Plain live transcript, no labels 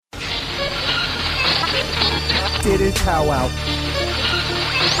It is PowWow.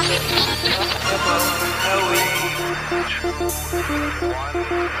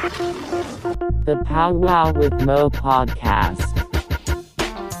 The PowWow with Mo podcast.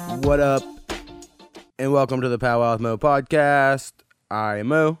 What up? And welcome to the PowWow with Mo podcast. I am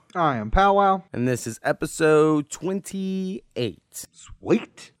Mo. I am PowWow. And this is episode 28.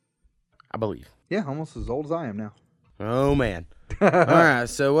 Sweet. I believe. Yeah, almost as old as I am now. Oh, man. All right,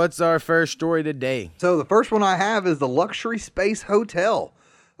 so what's our first story today? So the first one I have is the Luxury Space Hotel.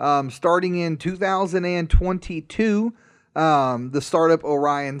 Starting in 2022, the startup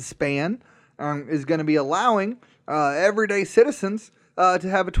Orion Span is going to be allowing everyday citizens to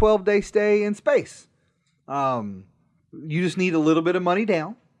have a 12-day stay in space. You just need a little bit of money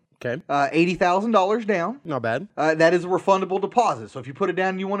down. Okay. $80,000 down. Not bad. That is a refundable deposit. So if you put it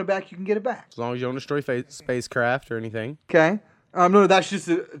down and you want it back, you can get it back. As long as you don't destroy spacecraft or anything. Okay. No, that's just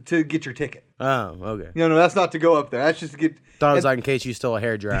to get your ticket. Oh, okay. No, that's not to go up there. That's just to get... Thought it was like in case you stole a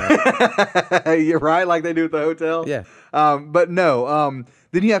hairdryer. You're right, like they do at the hotel? Yeah. But no.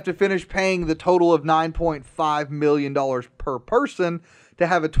 Then you have to finish paying the total of $9.5 million per person to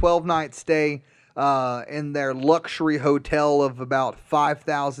have a 12-night stay in their luxury hotel of about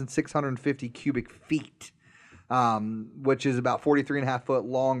 5,650 cubic feet, which is about 43.5 foot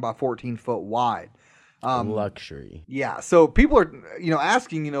long by 14 foot wide. Luxury. Yeah. So people are,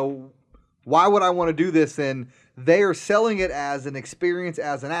 asking, why would I want to do this? And they are selling it as an experience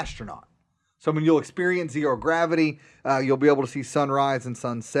as an astronaut. So, you'll experience zero gravity. You'll be able to see sunrise and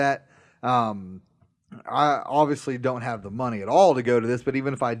sunset. I obviously don't have the money at all to go to this, but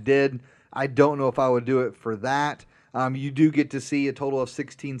even if I did, I don't know if I would do it for that. You do get to see a total of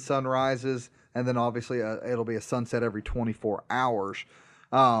 16 sunrises, and then obviously it'll be a sunset every 24 hours.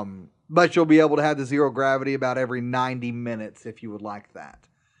 But you'll be able to have the zero gravity about every 90 minutes if you would like that.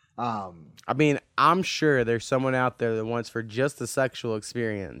 I'm sure there's someone out there that wants for just the sexual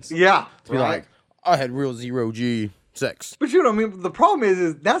experience. Yeah. To be like, I had real zero G sex. But the problem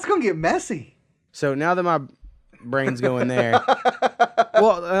is that's going to get messy. So now that my brain's going there,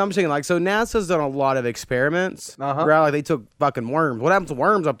 well, I'm saying so NASA's done a lot of experiments, right? Like they took fucking worms. What happens to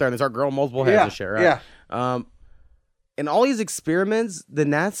worms up there and they start growing multiple heads and shit, right? Yeah. In all these experiments, did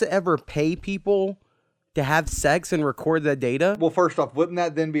NASA ever pay people to have sex and record that data? Well, first off, wouldn't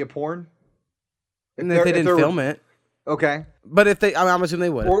that then be a porn? If they didn't film it. Okay. But if they, I'm assuming they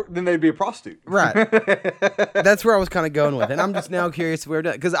would. Or then they'd be a prostitute. Right. That's where I was kind of going with it. And I'm just now curious where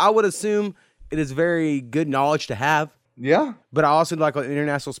to, because I would assume it is very good knowledge to have. Yeah. But I also like on the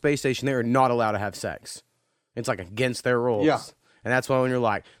International Space Station, they are not allowed to have sex. It's like against their rules. Yeah. And that's why when you're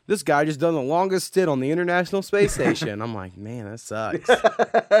like, this guy just done the longest stint on the International Space Station. I'm like, man, that sucks.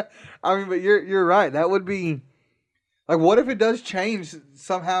 But you're right. That would be like, what if it does change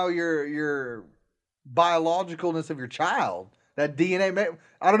somehow your biologicalness of your child? That DNA,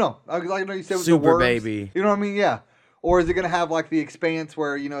 I don't know. Like I know you said with Super the worms, baby. You know what I mean? Yeah. Or is it going to have like the expanse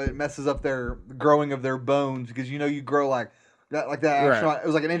where, it messes up their growing of their bones because, you grow like that astronaut, it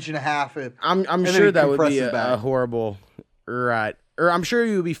was like an inch and a half. I'm sure that would be a horrible, right. Or I'm sure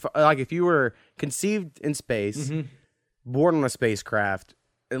you would be like if you were conceived in space, born on a spacecraft,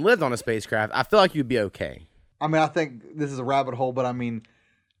 and lived on a spacecraft, I feel like you'd be okay. I think this is a rabbit hole, but I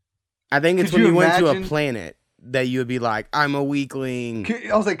think it's when you went to a planet that you would be like, I'm a weakling.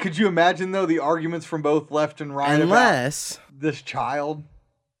 I was like, could you imagine, though, the arguments from both left and right unless about this child?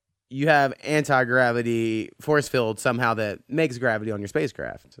 You have anti-gravity force field somehow that makes gravity on your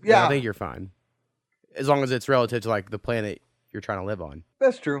spacecraft. Yeah. I think you're fine. As long as it's relative to, the planet you're trying to live on.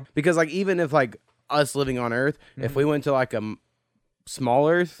 That's true. Because, even if, us living on Earth, if we went to, a small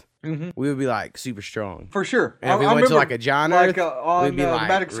Earth, we would be super strong for sure. And if we went to a giant Earth, we'd be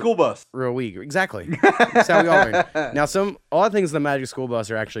Magic School Bus, real weak. Exactly. That's how we all learn. Now, a lot of things in the Magic School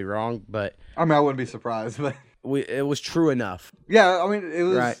Bus are actually wrong, but I wouldn't be surprised. But it was true enough. Yeah, it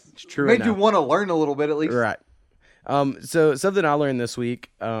was right. It's true. Made you want to learn a little bit at least. Right. So something I learned this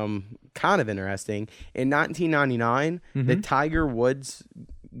week, kind of interesting. In 1999, the Tiger Woods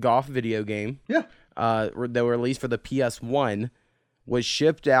golf video game, that were released for the PS1. Was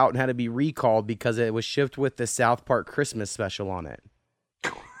shipped out and had to be recalled because it was shipped with the South Park Christmas special on it.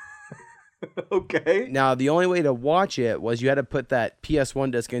 Okay. Now, the only way to watch it was you had to put that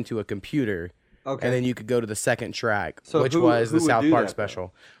PS1 disc into a computer. Okay. And then you could go to the second track, which was the South Park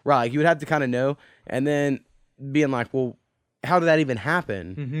special. Right. You would have to kind of know. And then being like, well, how did that even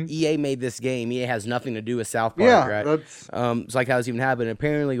happen? EA made this game. EA has nothing to do with South Park, right? That's... it's like, how does it even happen? And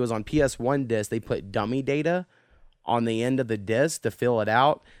apparently, it was on PS1 disc. They put dummy data on the end of the disc to fill it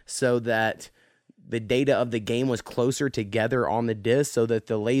out so that the data of the game was closer together on the disc so that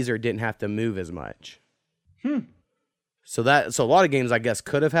the laser didn't have to move as much. So a lot of games I guess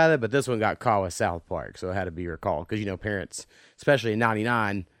could have had it, but this one got caught with South Park, so it had to be recalled because parents, especially in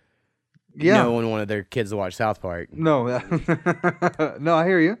 '99, no one wanted their kids to watch South Park. No, no, I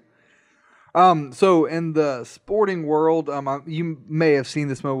hear you. So in the sporting world, you may have seen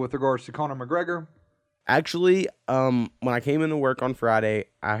this with regards to Conor McGregor. Actually, when I came into work on Friday,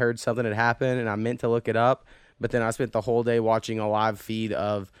 I heard something had happened, and I meant to look it up, but then I spent the whole day watching a live feed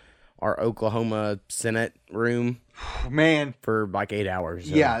of our Oklahoma Senate room. Man. For like 8 hours.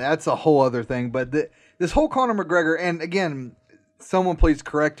 So. Yeah, that's a whole other thing. But this whole Conor McGregor, and again, someone please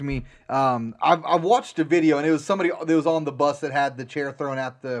correct me. I've watched a video, and it was somebody that was on the bus that had the chair thrown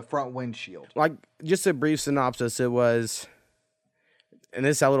at the front windshield. Like, just a brief synopsis, it was, and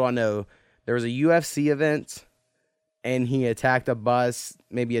this is how little I know, there was a UFC event, and he attacked a bus,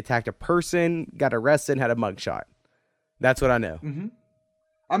 maybe attacked a person, got arrested, and had a mugshot. That's what I know. Mm-hmm.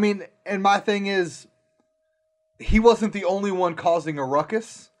 I mean, and my thing is, he wasn't the only one causing a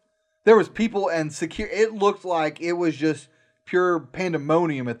ruckus. There was people and it looked like it was just pure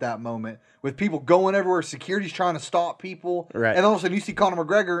pandemonium at that moment, with people going everywhere, security's trying to stop people. Right. And all of a sudden you see Conor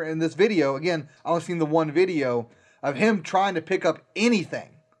McGregor in this video. Again, I only seen the one video of him trying to pick up anything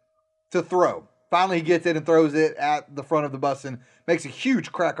to throw. Finally, he gets it and throws it at the front of the bus and makes a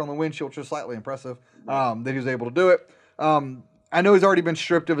huge crack on the windshield, which is slightly impressive that he was able to do it. I know he's already been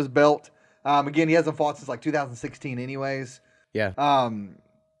stripped of his belt. Again, he hasn't fought since like 2016 anyways. Yeah.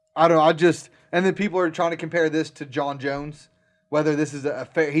 I don't know. And then people are trying to compare this to John Jones, whether this is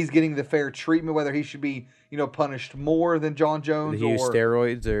he's getting the fair treatment, whether he should be, punished more than John Jones. Did he use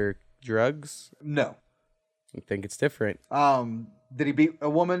steroids or drugs? No. I think it's different. Did he beat a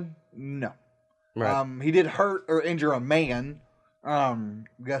woman? No. Right. He did hurt or injure a man.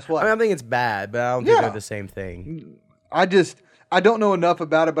 Guess what? I think it's bad, but I don't think they're the same thing. I don't know enough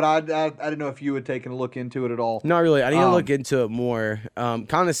about it, but I didn't know if you had taken a look into it at all. Not really. I need to look into it more.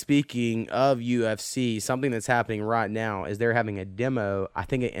 Kind of speaking of UFC, something that's happening right now is they're having a demo. I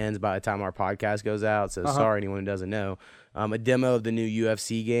think it ends by the time our podcast goes out, so sorry anyone who doesn't know. A demo of the new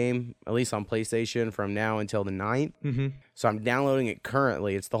UFC game, at least on PlayStation, from now until the 9th. Mm-hmm. So I'm downloading it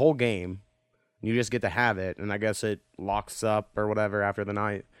currently. It's the whole game. You just get to have it, and I guess it locks up or whatever after the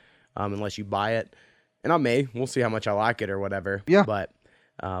 9th, unless you buy it. And we'll see how much I like it or whatever. Yeah. But,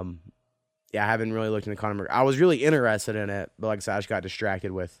 I haven't really looked into Conor McGregor. I was really interested in it, but like I said, I just got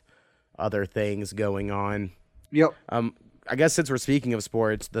distracted with other things going on. Yep. I guess since we're speaking of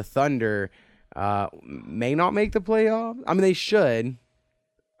sports, the Thunder may not make the playoff. I mean, they should.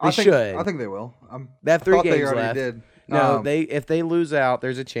 I think they will. They have 3 games they already left. Did. No, if they lose out,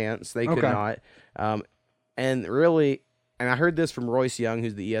 there's a chance they could not. And really, and I heard this from Royce Young,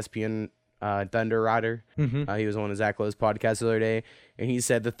 who's the ESPN Thunder writer. Mm-hmm. He was on his Zach Lowe's podcast the other day, and he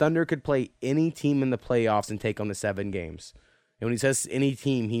said the Thunder could play any team in the playoffs and take on the 7 games. And when he says any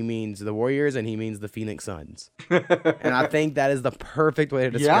team, he means the Warriors and he means the Phoenix Suns. And I think that is the perfect way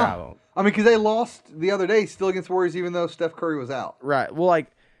to describe them. I mean, because they lost the other day still against Warriors, even though Steph Curry was out. Right. Well, like,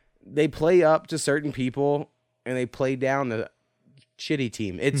 they play up to certain people and they play down the shitty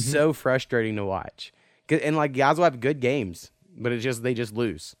team. It's so frustrating to watch. And, like, guys will have good games, but they just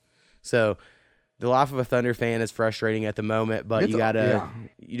lose. So the life of a Thunder fan is frustrating at the moment, but you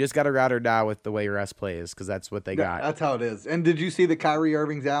just gotta ride or die with the way Russ plays, because that's what they got. That's how it is. And did you see that Kyrie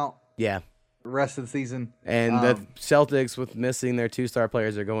Irving's out? Yeah. The rest of the season. And the Celtics, with missing their 2-star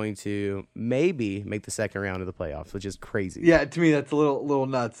players, are going to maybe make the second round of the playoffs, which is crazy. Yeah, to me that's a little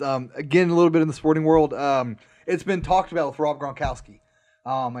nuts. Again, a little bit in the sporting world. It's been talked about with Rob Gronkowski,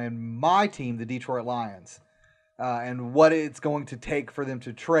 and my team, the Detroit Lions. And what it's going to take for them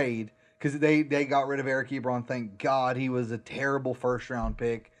to trade, because they got rid of Eric Ebron. Thank God. He was a terrible first-round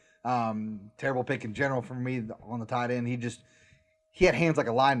pick. Terrible pick in general for me on the tight end. He had hands like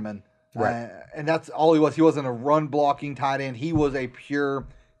a lineman. Right. And that's all he was. He wasn't a run-blocking tight end. He was a pure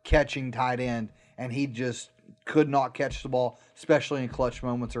catching tight end, and he just could not catch the ball, especially in clutch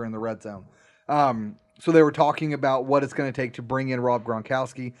moments or in the red zone. So they were talking about what it's going to take to bring in Rob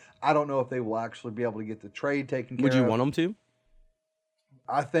Gronkowski. I don't know if they will actually be able to get the trade taken care of. Would you want them to?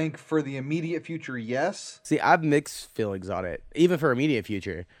 I think for the immediate future, yes. See, I have mixed feelings on it. Even for immediate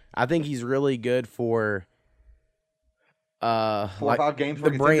future, I think he's really good for 4 or 5 games.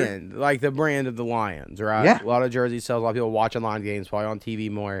 The brand, like the brand of the Lions, right? Yeah. A lot of jerseys sell. A lot of people watching Lion games, probably on TV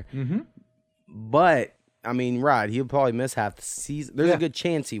more. Mm-hmm. But I mean, right? He'll probably miss half the season. There's a good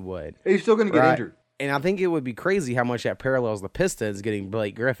chance he would. He's still going to get injured. And I think it would be crazy how much that parallels the Pistons getting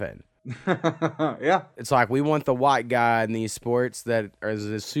Blake Griffin. Yeah. It's like we want the white guy in these sports that is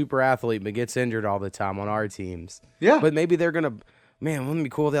a super athlete but gets injured all the time on our teams. Yeah. But maybe they're going to Man, wouldn't it be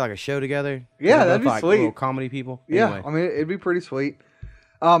cool if they had like a show together? Yeah, that'd be like sweet. Little comedy people. Yeah, Anyway. I mean, it'd be pretty sweet.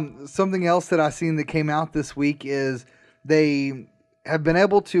 Something else that I seen that came out this week is they have been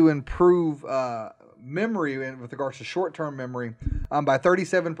able to improve memory with regards to short-term memory by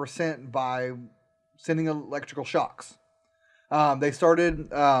 37% by sending electrical shocks. They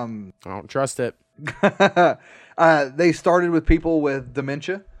started. I don't trust it. They started with people with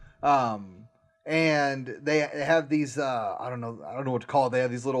dementia, and they have these. I don't know what to call it. They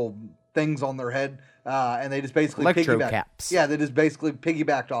have these little things on their head, and they just basically caps. Yeah, they just basically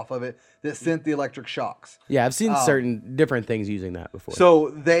piggybacked off of it that sent the electric shocks. Yeah, I've seen certain different things using that before. So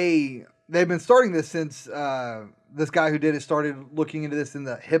they've been starting this since this guy who did it started looking into this in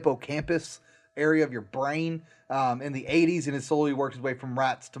the hippocampus area of your brain in the 80s, and it slowly worked its way from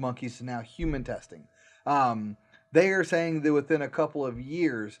rats to monkeys to now human testing. They are saying that within a couple of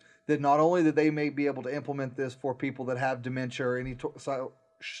years that not only that they may be able to implement this for people that have dementia or any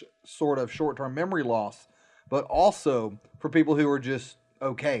sort of short-term memory loss, but also for people who are just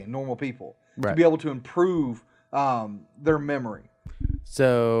normal people, to be able to improve their memory.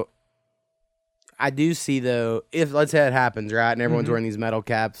 So I do see, though, if let's say it happens, right, and everyone's wearing these metal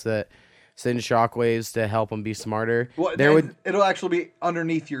caps that send shockwaves to help them be smarter. Well, it'll actually be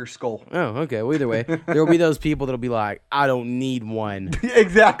underneath your skull. Oh, okay. Well, either way, there will be those people that'll be like, I don't need one.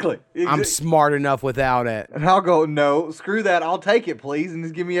 Exactly. I'm smart enough without it. And I'll go, no, screw that. I'll take it, please, and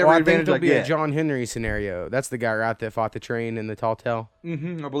just give me every advantage I get. I think there'll be a John Henry scenario. That's the guy, right, that fought the train in the tall tale. I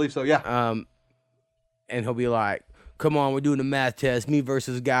believe so, yeah. And he'll be like, come on, we're doing a math test. Me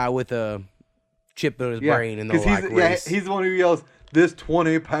versus a guy with a chip in his brain. And they'll race. He's the one who yells, this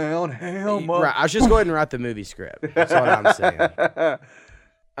 20-pound helmet. Right, I was just going to write the movie script. That's what I'm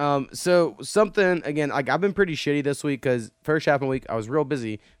saying. So something, again, like I've been pretty shitty this week because first half of the week I was real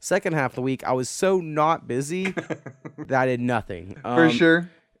busy. Second half of the week I was so not busy that I did nothing. For sure.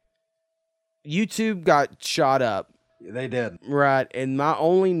 YouTube got shot up. They did. Right, and my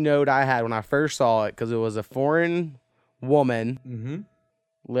only note I had when I first saw it, because it was a foreign woman,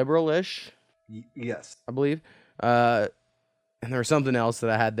 liberal-ish. Yes. I believe. And there was something else that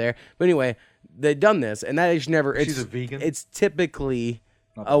I had there. But anyway, they've done this, and that is never... She's a vegan? It's typically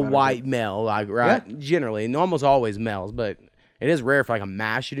a white male, like, right? Yeah. Generally, and almost always males, but it is rare for, like, a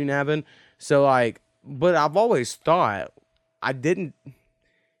mass shooting to happen. So, like... But I've always thought... It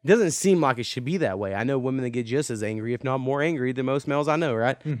doesn't seem like it should be that way. I know women that get just as angry, if not more angry, than most males I know,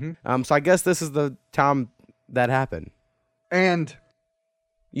 right? So I guess this is the time that happened. And...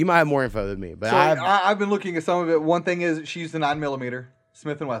 You might have more info than me, but so I've been looking at some of it. One thing is she used a 9mm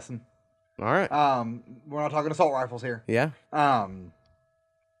Smith & Wesson. All right. We're not talking assault rifles here. Yeah. And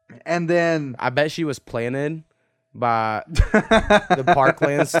then I bet she was planted by the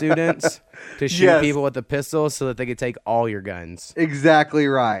Parkland students to shoot people with a pistol so that they could take all your guns. Exactly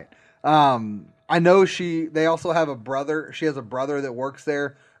right. I know they also have a brother. She has a brother that works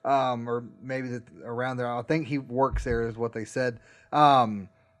there, or maybe around there. I think he works there is what they said.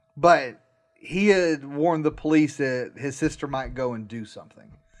 But he had warned the police that his sister might go and do something.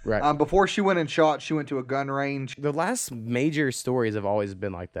 Right. Before she went and shot, she went to a gun range. The last major stories have always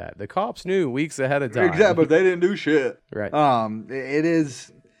been like that. The cops knew weeks ahead of time. Exactly, but they didn't do shit. Right. It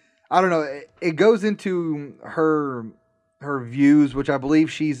is, I don't know. It goes into her views, which I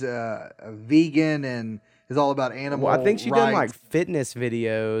believe she's a vegan and is all about animal rights. Well, I think she done like fitness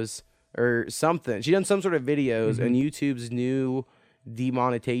videos or something. She done some sort of videos and YouTube's new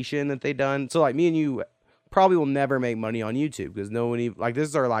demonetization that they done. So like me and you probably will never make money on YouTube because no one even, like, this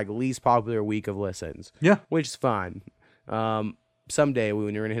is our like least popular week of listens. Yeah, which is fine. Someday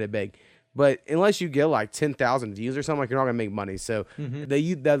when you're gonna hit it big, but unless you get like 10,000 views or something, like, you're not gonna make money. So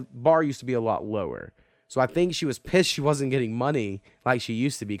the bar used to be a lot lower. So I think she was pissed she wasn't getting money like she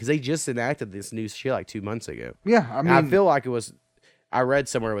used to be because they just enacted this new shit like 2 months ago. Yeah, I mean, I feel like it was. I read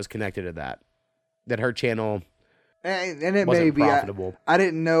somewhere it was connected to that her channel. And it may be profitable. I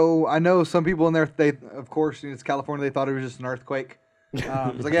didn't know. I know some people in there. They, of course, it's California. They thought it was just an earthquake. It's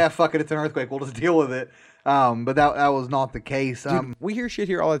like, yeah, fuck it, it's an earthquake. We'll just deal with it. But that was not the case. Dude, we hear shit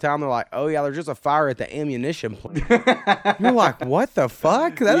here all the time. They're like, "Oh yeah, there's just a fire at the ammunition plant." You're like, "What the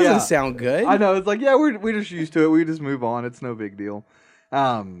fuck? That doesn't sound good." I know. It's like, yeah, we're just used to it. We just move on. It's no big deal.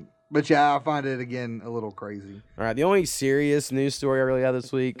 But yeah, I find it again a little crazy. All right, the only serious news story I really had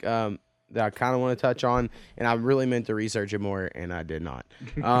this week that I kind of want to touch on, and I really meant to research it more, and I did not.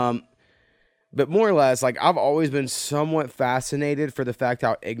 But more or less, like, I've always been somewhat fascinated for the fact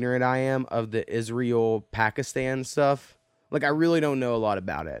how ignorant I am of the Israel-Pakistan stuff. Like, I really don't know a lot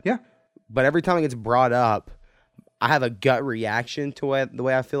about it. Yeah. But every time it gets brought up, I have a gut reaction to it, the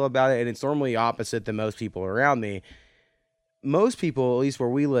way I feel about it, and it's normally opposite than most people around me. most people, at least where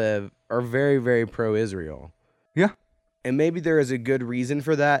we live, are very, very pro-Israel. Yeah. And maybe there is a good reason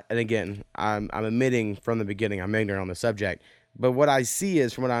for that. And again, I'm admitting from the beginning, I'm ignorant on the subject. But what I see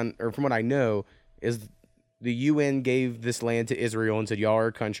is, from what I know, is the UN gave this land to Israel and said, y'all are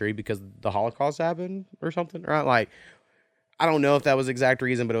a country because the Holocaust happened or something, right? Like, I don't know if that was the exact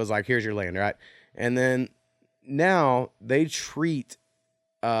reason, but it was like, here's your land, right? And then now they treat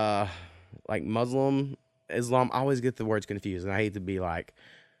like Muslim, Islam, I always get the words confused, and I hate to be like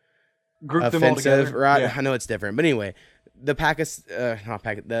offensive, right? Yeah. I know it's different, but anyway, the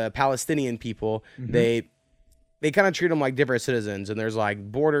Palestinian people, they kind of treat them like different citizens, and there's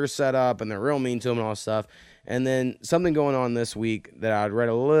like borders set up, and they're real mean to them and all this stuff. And then something going on this week that I'd read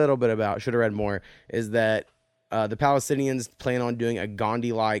a little bit about, should have read more, is that the Palestinians plan on doing a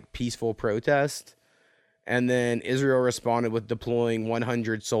Gandhi-like peaceful protest, and then Israel responded with deploying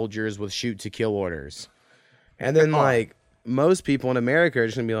 100 soldiers with shoot-to-kill orders. And then, like, most people in America are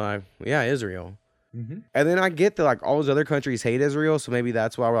just going to be like, yeah, Israel. And then I get that, like, all those other countries hate Israel, so maybe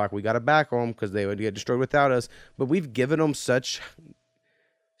that's why we're like, we got to back them because they would get destroyed without us. But we've given them such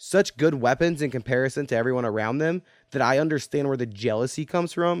good weapons in comparison to everyone around them that I understand where the jealousy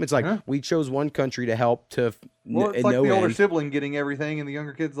comes from. It's like, we chose one country to help to it's like the older sibling getting everything, and the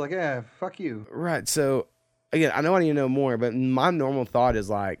younger kid's like, yeah, fuck you. Right. So, again, I know I need to know more, but my normal thought is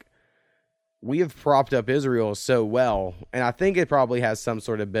like, we have propped up Israel so well, and I think it probably has some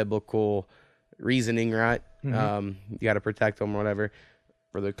sort of biblical reasoning, right? You got to protect them or whatever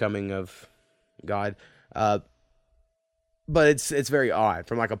for the coming of God. But it's very odd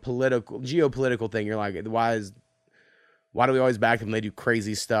from like a geopolitical thing. You're like, why do we always back them? They do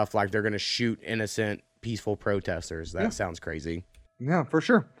crazy stuff like they're going to shoot innocent, peaceful protesters. That sounds crazy. Yeah, for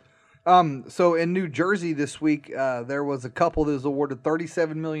sure. So in New Jersey this week, there was a couple that was awarded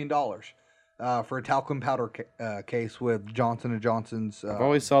 $37 million for a talcum powder case with Johnson & Johnson's. I've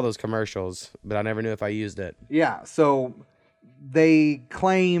always saw those commercials, but I never knew if I used it. Yeah, so they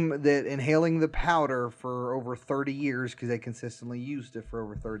claim that inhaling the powder for over 30 years, because they consistently used it for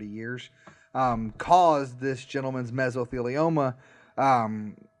over 30 years, caused this gentleman's mesothelioma,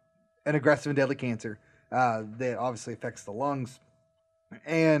 an aggressive and deadly cancer that obviously affects the lungs.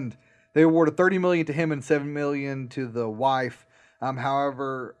 And they awarded $30 million to him and $7 million to the wife.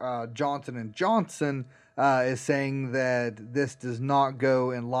 However, Johnson & Johnson is saying that this does not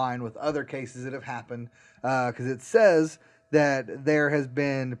go in line with other cases that have happened, because it says that there has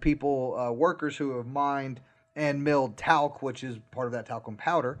been workers who have mined and milled talc, which is part of that talcum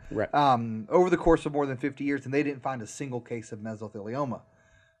powder, right, over the course of more than 50 years, and they didn't find a single case of mesothelioma.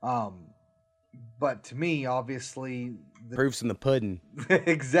 But to me, obviously, proof's in the pudding.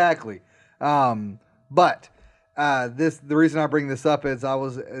 Exactly. But the reason I bring this up is I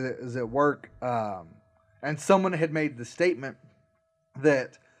was at work, and someone had made the statement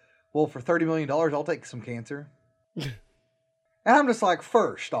that, well, for $30 million, I'll take some cancer. And I'm just like,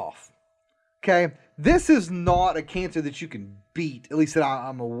 first off, okay, this is not a cancer that you can beat, at least that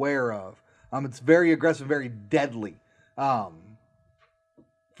I'm aware of. It's very aggressive, very deadly. For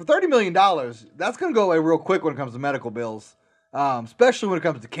 $30 million, that's going to go away real quick when it comes to medical bills, especially when it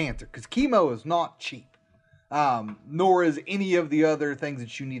comes to cancer, because chemo is not cheap, nor is any of the other things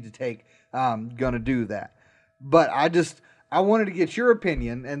that you need to take going to do that. But I wanted to get your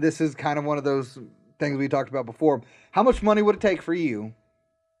opinion, and this is kind of one of those things we talked about before. How much money would it take for you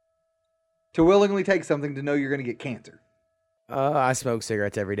to willingly take something to know you're going to get cancer? I smoke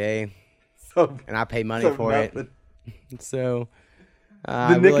cigarettes every day, and I pay money for it. So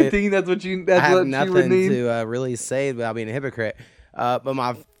the nicotine, that's what you would need? I have nothing to really say without being a hypocrite. But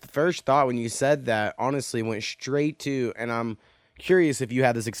my first thought when you said that, honestly, went straight to, and I'm curious if you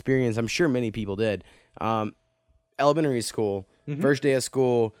had this experience. I'm sure many people did. Elementary school, first day of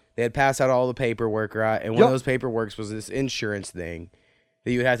school, they had passed out all the paperwork, right? And one of those paperworks was this insurance thing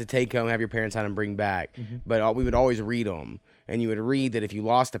that you would have to take home, have your parents sign and bring back. But we would always read them, and you would read that if you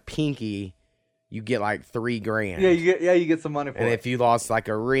lost a pinky, you get like $3,000. Yeah, you get some money for it. And if you lost like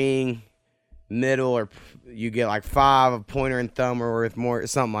a ring, middle, or you get like 5, a pointer and thumb are worth more,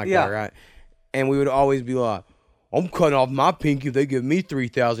 something like that, right? And we would always be like, I'm cutting off my pinky if they give me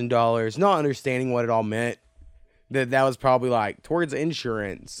 $3,000, not understanding what it all meant. That was probably like towards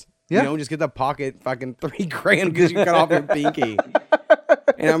insurance. Yeah. You know, just get the pocket fucking $3,000 because you cut off your pinky.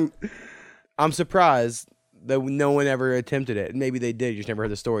 And I'm surprised that no one ever attempted it. Maybe they did, you just never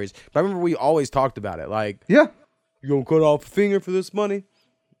heard the stories. But I remember we always talked about it. Like, you gonna cut off a finger for this money?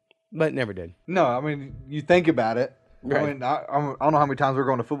 But never did. No, I mean, you think about it. Right. I mean, I don't know how many times we're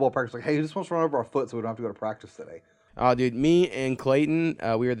going to football practice. Like, hey, who just wants to run over our foot so we don't have to go to practice today? Oh, dude, me and Clayton,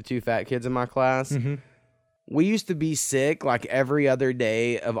 we were the 2 fat kids in my class. we used to be sick like every other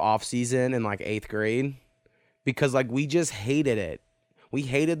day of off season in like 8th grade because like we just hated it. We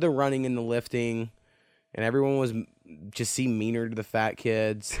hated the running and the lifting, and everyone was just seemed meaner to the fat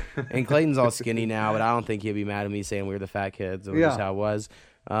kids. And Clayton's all skinny now, but I don't think he'd be mad at me saying we were the fat kids. It was just how it was.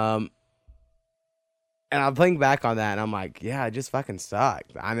 And I'm thinking back on that, and I'm like, yeah, it just fucking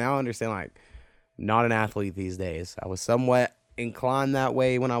sucked. I now understand, like, not an athlete these days. I was somewhat inclined that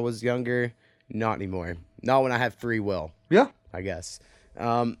way when I was younger. Not anymore. Not when I have free will. Yeah. I guess.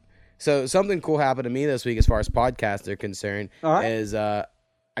 So something cool happened to me this week as far as podcasts are concerned. All right. Is I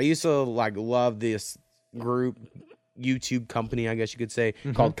used to like love this group YouTube company, I guess you could say,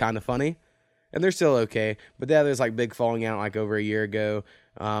 called Kinda Funny. And they're still okay. But yeah, there's like big falling out like over a year ago,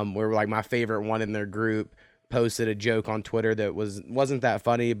 where like my favorite one in their group posted a joke on Twitter that wasn't that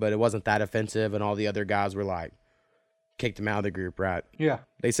funny, but it wasn't that offensive, and all the other guys were like, kicked him out of the group, right? Yeah.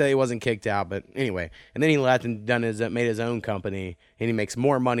 They say he wasn't kicked out, but anyway. And then he left and made his own company, and he makes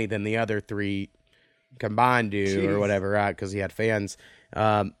more money than the other three combined do or whatever, right? Because he had fans.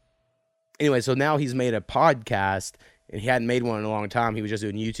 Anyway, so now he's made a podcast, and he hadn't made one in a long time. He was just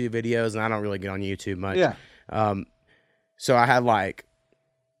doing YouTube videos, and I don't really get on YouTube much. Yeah. So I had like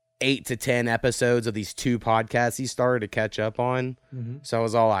 8 to 10 episodes of these 2 podcasts he started to catch up on. So I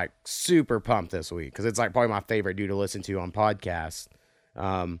was all like super pumped this week because it's like probably my favorite dude to listen to on podcasts.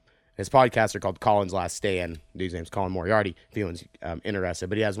 His podcasts are called Colin's Last Stand. Dude's name's Colin Moriarty. If anyone's interested,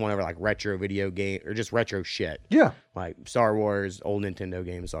 but he has one over like retro video game or just retro shit. Yeah. Like Star Wars, old Nintendo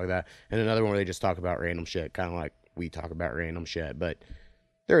games, stuff like that. And another one where they just talk about random shit, kind of like we talk about random shit, but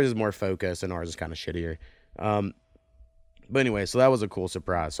theirs is more focused and ours is kind of shittier. But anyway, so that was a cool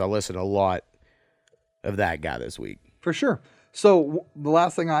surprise. So I listened to a lot of that guy this week. For sure. So the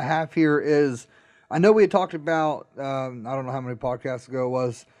last thing I have here is, I know we had talked about, I don't know how many podcasts ago it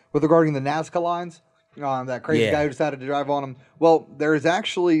was, with regarding the Nazca lines, that crazy guy who decided to drive on them. Well, there's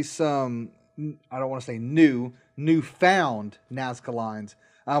actually some, I don't want to say newfound Nazca lines,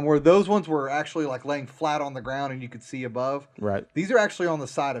 where those ones were actually like laying flat on the ground and you could see above. Right. These are actually on the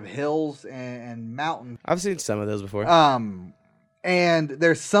side of hills and mountains. I've seen some of those before. And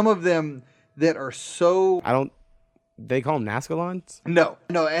there's some of them that are so... They call them Nazca lines? No,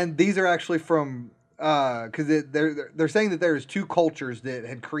 and these are actually from... Because they're saying that there's 2 cultures that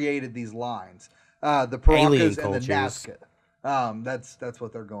had created these lines. The Paracas and the Nazca. That's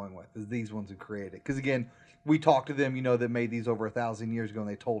what they're going with, is these ones that created it. Because again... We talked to them, that made these over 1,000 years ago, and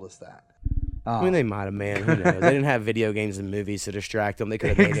they told us that. I mean, they might have, man. Who knows? They didn't have video games and movies to distract them. They could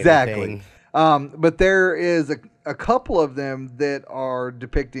have made anything. But there is a couple of them that are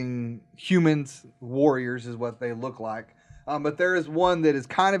depicting humans, warriors is what they look like. But there is one that is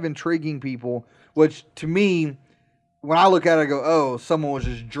kind of intriguing people, which to me, when I look at it, I go, oh, someone was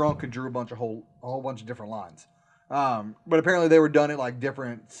just drunk and drew a whole bunch of different lines. But apparently they were done at like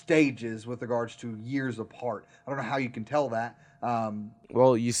different stages with regards to years apart. I don't know how you can tell that.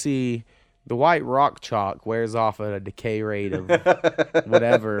 Well, you see, the white rock chalk wears off at a decay rate of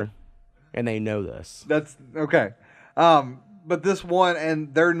whatever, and they know this. That's okay. But this one,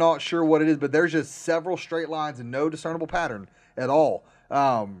 and they're not sure what it is, but there's just several straight lines and no discernible pattern at all.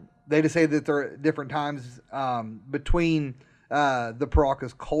 They just say that there are different times between the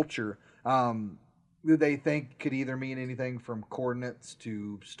Paracas culture. They think could either mean anything from coordinates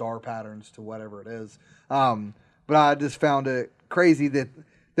to star patterns to whatever it is. But I just found it crazy that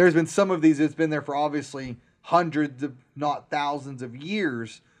there's been some of these that's been there for obviously hundreds, if not thousands of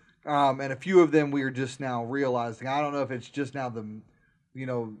years. And a few of them we are just now realizing. I don't know if it's just now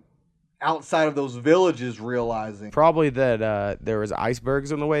outside of those villages realizing. Probably that there was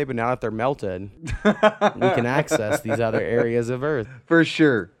icebergs on the way, but now that they're melted, we can access these other areas of Earth. For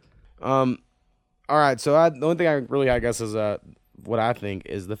sure. All right, so the only thing I guess is what I think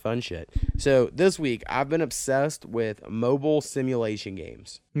is the fun shit. So this week, I've been obsessed with mobile simulation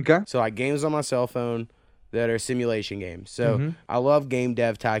games. Okay. So like games on my cell phone that are simulation games. So I love Game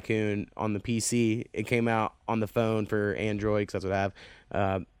Dev Tycoon on the PC. It came out on the phone for Android because that's what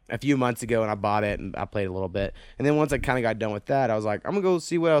I have. A few months ago, and I bought it, and I played a little bit. And then once I kind of got done with that, I was like, I'm going to go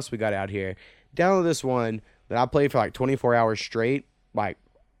see what else we got out here. Downloaded this one that I played for like 24 hours straight, like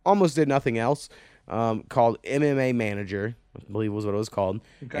almost did nothing else. Called MMA Manager, I believe was what it was called.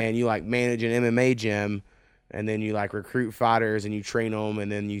 Okay. And you like manage an MMA gym, and then you like recruit fighters and you train them, and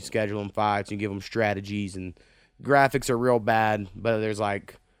then you schedule them fights, and you give them strategies, and graphics are real bad, but there's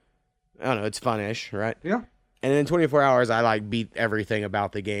like, I don't know, it's fun-ish, right? Yeah. And in 24 hours, I like beat everything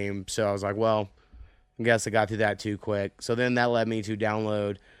about the game. So I was like, well, I guess I got through that too quick. So then that led me to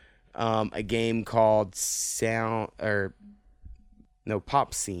download a game called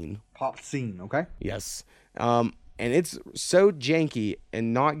Pop Scene. Pop Scene, okay. Yes. And it's so janky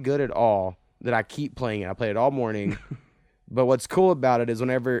and not good at all that I keep playing it. I play it all morning. But what's cool about it is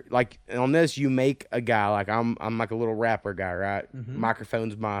whenever, like, on this, you make a guy. Like, I'm like a little rapper guy, right? Mm-hmm.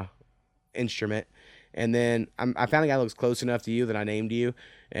 Microphone's my instrument. And then I found a guy that looks close enough to you that I named you.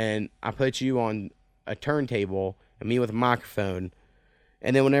 And I put you on a turntable and me with a microphone.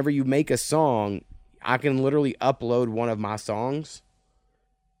 And then whenever you make a song, I can literally upload one of my songs.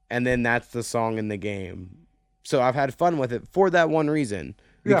 And then that's the song in the game. So I've had fun with it for that one reason.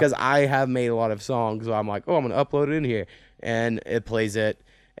 Because I have made a lot of songs. So I'm like, I'm going to upload it in here. And it plays it.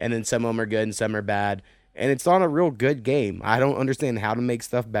 And then some of them are good and some are bad. And it's not a real good game. I don't understand how to make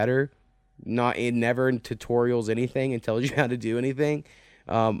stuff better. Never in tutorials anything. It tells you how to do anything.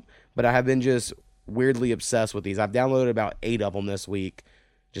 But I have been just weirdly obsessed with these. I've downloaded about 8 of them this week.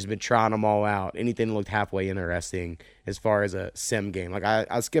 Just been trying them all out. Anything that looked halfway interesting as far as a sim game. Like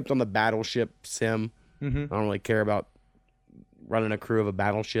I skipped on the battleship sim. Mm-hmm. I don't really care about running a crew of a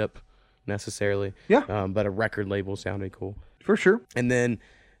battleship necessarily. Yeah. But a record label sounded cool. For sure. And then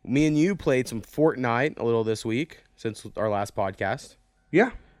me and you played some Fortnite a little this week since our last podcast.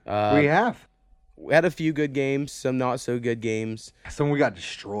 Yeah. We have. We had a few good games, some not so good games. Some we got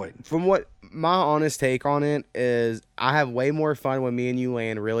destroyed. From what my honest take on it is, I have way more fun when me and you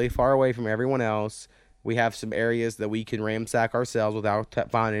land really far away from everyone else. We have some areas that we can ransack ourselves without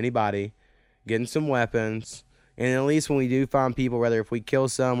finding anybody, getting some weapons. And at least when we do find people, whether if we kill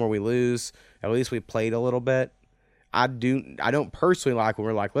some or we lose, at least we played a little bit. I don't personally like when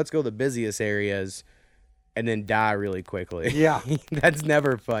we're like, let's go to the busiest areas and then die really quickly. Yeah. That's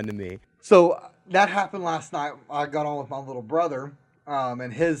never fun to me. So that happened last night. I got on with my little brother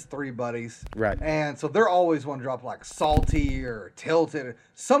and his 3 buddies. Right. And so they're always want to drop like Salty or Tilted,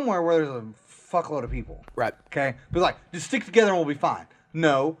 somewhere where there's a fuckload of people. Right. Okay? But like, just stick together and we'll be fine.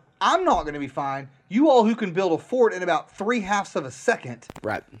 No, I'm not going to be fine. You all who can build a fort in about 3/2 of a second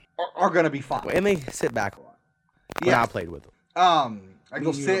right. are going to be fine. And they sit back a lot. Yeah. I played with them. I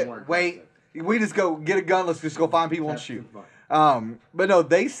go sit, wait. We just go get a gun. Let's just go find people and shoot. But no,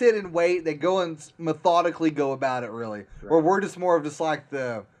 they sit and wait. They go and methodically go about it, really. Right. Or we're just more of just like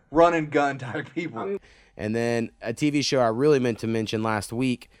the run and gun type people. And then a TV show I really meant to mention last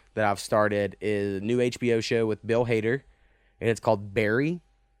week that I've started is a new HBO show with Bill Hader, and it's called Barry.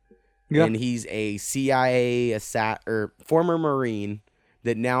 Yeah. And he's a CIA former Marine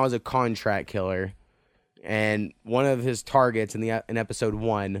that now is a contract killer. And one of his targets in episode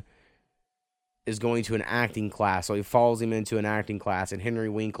 1 is going to an acting class. So he follows him into an acting class, and Henry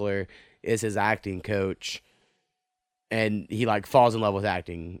Winkler is his acting coach. And he like falls in love with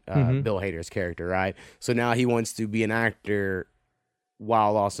acting, Bill Hader's character, right? So now he wants to be an actor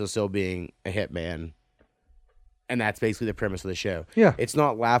while also still being a hitman. And that's basically the premise of the show. Yeah. It's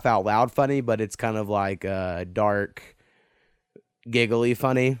not laugh out loud funny, but it's kind of like dark, giggly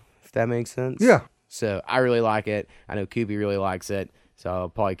funny, if that makes sense. Yeah. So I really like it. I know Koopy really likes it. So I'll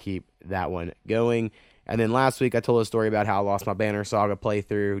probably keep that one going. And then last week I told a story about how I lost my Banner Saga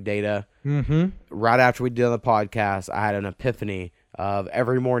playthrough data. Mm-hmm. Right after we did on the podcast, I had an epiphany of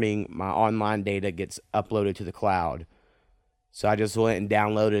every morning my online data gets uploaded to the cloud. So I just went and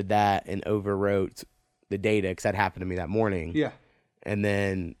downloaded that and overwrote the data because that happened to me that morning. Yeah. And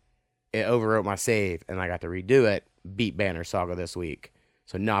then it overwrote my save and I got to redo it, beat Banner Saga this week.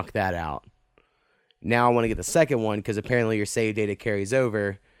 So knock that out. Now I want to get the second one because apparently your save data carries over.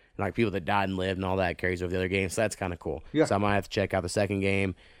 And like people that died and lived and all that carries over the other games. So that's kind of cool. Yeah. So I might have to check out the second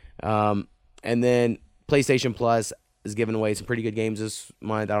game. And then PlayStation Plus is giving away some pretty good games this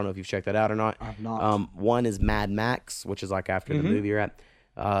month. I don't know if you've checked that out or not. I've not. One is Mad Max, which is like after the movie you're at.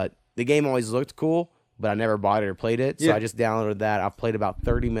 The game always looked cool, but I never bought it or played it. So I just downloaded that. I've played about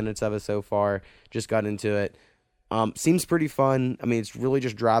 30 minutes of it so far. Just got into it. Seems pretty fun. I mean, it's really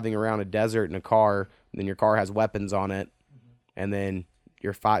just driving around a desert in a car. And then your car has weapons on it. And then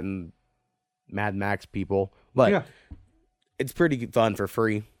you're fighting Mad Max people. But it's pretty fun for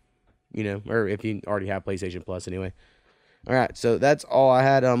free. You know, or if you already have PlayStation Plus anyway. All right, so that's all I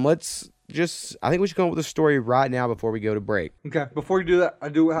had. I think we should go with a story right now before we go to break. Okay, before you do that, I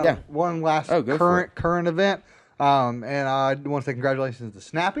do have one last current event. And I want to say congratulations to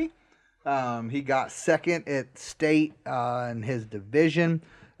Snappy. He got second at state in his division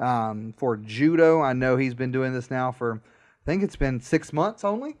for judo. I know he's been doing this now for, I think it's been 6 months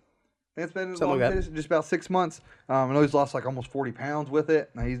only. It's been just about 6 months. I know he's lost like almost 40 pounds with it.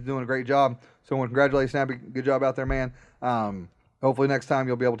 He's doing a great job. So I want to congratulate Snappy. Good job out there, man. Hopefully next time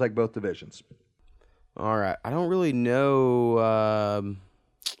you'll be able to take both divisions. All right. I don't really know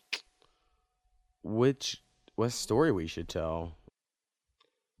what story we should tell.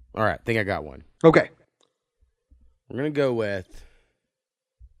 All right. I think I got one. Okay. We're going to go with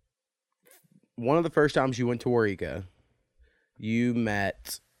one of the first times you went to Eureka, you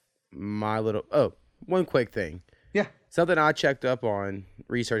met my little... Oh, one quick thing. Yeah. Something I checked up on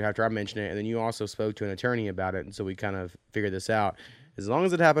research after I mentioned it, and then you also spoke to an attorney about it, and so we kind of figured this out. As long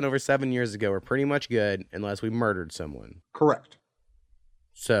as it happened over 7 years ago, we're pretty much good unless we murdered someone. Correct.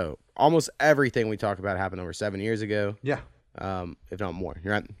 So almost everything we talk about happened over 7 years ago. Yeah. If not more,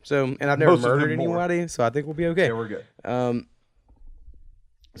 right? So, and I've never murdered anybody, so I think we'll be okay. Yeah, we're good.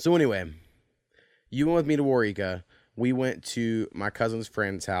 So anyway, you went with me to Eureka. We went to my cousin's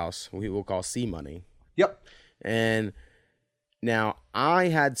friend's house. We will call C Money. Yep. And now I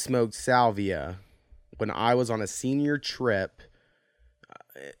had smoked salvia when I was on a senior trip,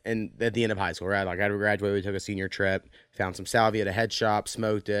 and at the end of high school, right? Like I graduated, we took a senior trip, found some salvia at a head shop,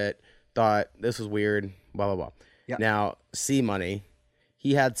 smoked it, thought this was weird, blah, blah, blah. Yep. Now, C Money,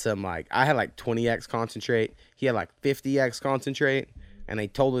 he had some I had 20x concentrate. He had 50x concentrate, and they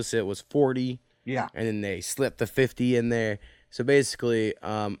told us it was 40. Yeah. And then they slipped the 50 in there. So basically,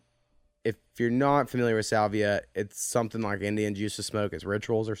 if you're not familiar with salvia, it's something like Indians used to smoke as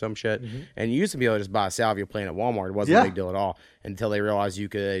rituals or some shit. Mm-hmm. And you used to be able to just buy a salvia plant at Walmart. It wasn't a big deal at all until they realized you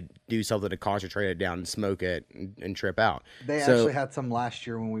could do something to concentrate it down and smoke it and trip out. They actually had some last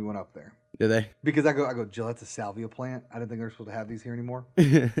year when we went up there. Did they? Because I go, Jill, that's a salvia plant. I didn't think they were supposed to have these here anymore.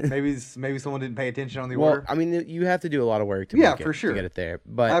 maybe someone didn't pay attention on the order. I mean, you have to do a lot of work to make it, for sure, to get it there.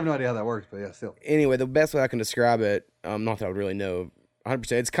 But I have no idea how that works, but yeah, still. Anyway, the best way I can describe it, not that I would really know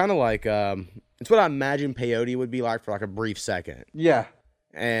 100%, it's kind of like, it's what I imagine peyote would be like for a brief second. Yeah.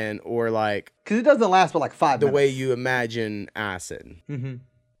 Or because it doesn't last but 5 minutes. The way you imagine acid. Mm-hmm.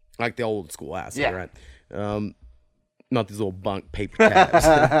 Like the old school acid, right? Not these little bunk paper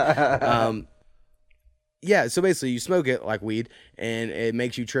tabs. Yeah, so basically you smoke it like weed, and it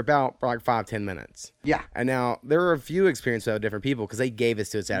makes you trip out for 5-10 minutes. Yeah. And now, there are a few experiences with different people, because they gave us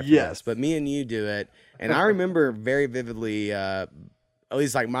to us after this. But me and you do it, and I remember very vividly, at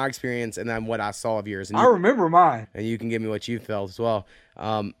least my experience, and then what I saw of yours. And I remember mine. And you can give me what you felt as well.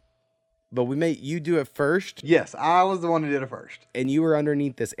 But we made you do it first. Yes, I was the one who did it first. And you were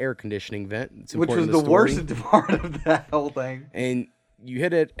underneath this air conditioning vent. Which was the worst part of that whole thing. And you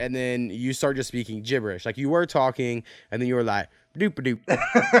hit it, and then you started just speaking gibberish. You were talking, and then you were like, doop-a-doop.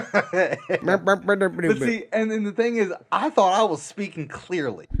 But see, and then the thing is, I thought I was speaking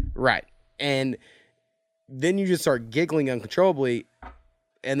clearly. Right. And then you just start giggling uncontrollably,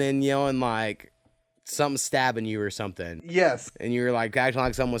 and then yelling something stabbing you or something. Yes. And you were acting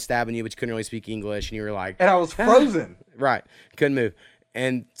like someone was stabbing you, but you couldn't really speak English, and you were like... And I was frozen. Right. Couldn't move.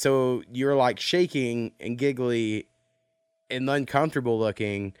 And so you were shaking and giggly and uncomfortable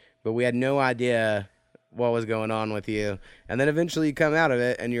looking, but we had no idea what was going on with you. And then eventually you come out of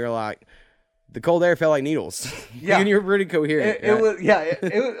it, and you're like... The cold air felt like needles. Yeah. And you were pretty coherent. It was, it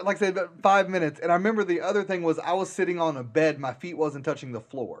was, like I said, about 5 minutes. And I remember the other thing was I was sitting on a bed. My feet wasn't touching the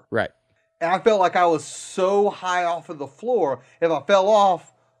floor. Right. And I felt like I was so high off of the floor. If I fell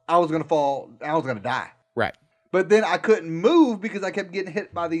off, I was going to fall. I was going to die. Right. But then I couldn't move because I kept getting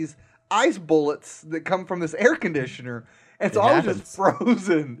hit by these ice bullets that come from this air conditioner. And so I was just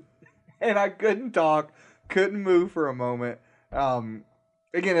frozen. And I couldn't talk, couldn't move for a moment.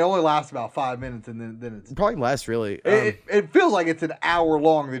 Again, it only lasts about 5 minutes, and then it's... Probably less, really. It feels like it's an hour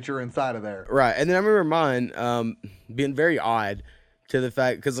long that you're inside of there. Right, and then I remember mine being very odd to the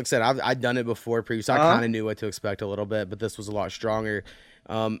fact... Because, like I said, I'd done it before previously. I kind of knew what to expect a little bit, but this was a lot stronger.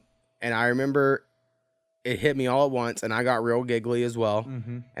 And I remember it hit me all at once, and I got real giggly as well.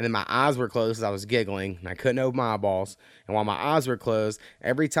 Mm-hmm. And then my eyes were closed because I was giggling, and I couldn't open my eyeballs. And while my eyes were closed,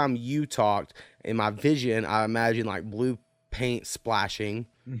 every time you talked, in my vision, I imagined, blue paint splashing,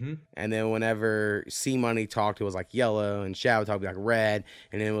 and then whenever C Money talked, it was yellow, and Shadow talked red,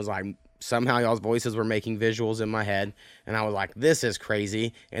 and it was somehow y'all's voices were making visuals in my head, and I was like, this is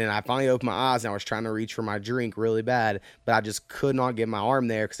crazy. And then I finally opened my eyes, and I was trying to reach for my drink really bad, but I just could not get my arm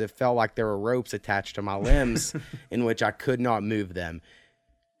there because it felt like there were ropes attached to my limbs in which I could not move them.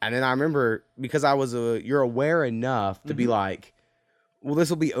 And then I remember, because you're aware enough to be like, well, this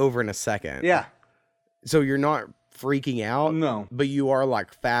will be over in a second. Yeah. So you're not freaking out. No. But you are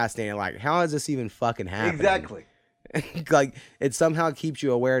fascinated. How is this even fucking happening? Exactly. It somehow keeps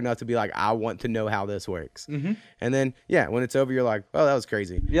you aware enough to be I want to know how this works. Mm-hmm. And then, when it's over, you're like, oh, that was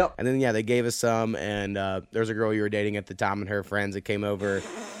crazy. Yep. And then, they gave us some, and there's a girl you were dating at the time and her friends that came over,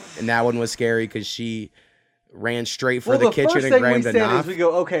 and that one was scary because she ran straight for the kitchen and grabbed a knife. We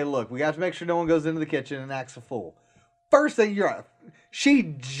go, okay, look, we have to make sure no one goes into the kitchen and acts a fool. First thing,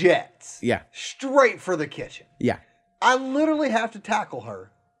 she jets. Yeah. Straight for the kitchen. Yeah. I literally have to tackle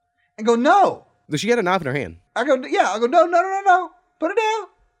her and go, no. She had a knife in her hand. I go, no. Put it down.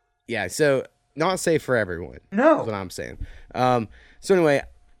 Yeah, so not safe for everyone. No. That's what I'm saying. So anyway,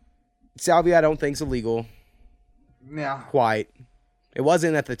 salvia I don't think is illegal. Yeah. Quite. It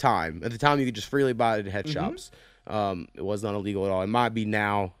wasn't at the time. At the time, you could just freely buy it at head shops. It was not illegal at all. It might be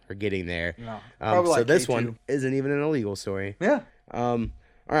now or getting there. No. So like this K2. one isn't even an illegal story. Yeah.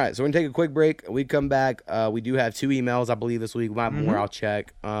 All right, so we're going to take a quick break. We come back. We do have 2 emails, I believe, this week. We might have more. I'll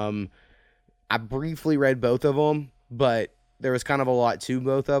check. I briefly read both of them, but there was kind of a lot to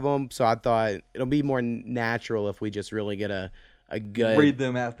both of them, so I thought it'll be more natural if we just really get a good... Read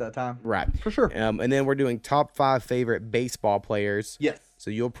them at that time. Right. For sure. And then we're doing top 5 favorite baseball players. Yes.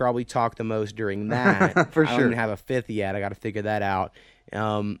 So you'll probably talk the most during that. For I sure. don't even have a 5th yet. I got to figure that out.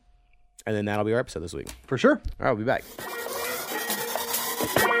 And then that'll be our episode this week. For sure. All right, we'll be back.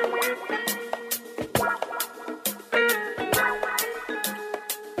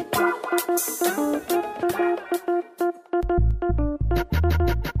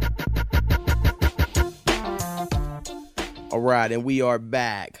 All right, and we are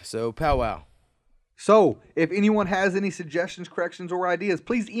back. So, PowWow. So, if anyone has any suggestions, corrections, or ideas,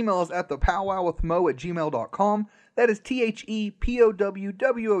 please email us at thepowwowwithmo@gmail.com. That is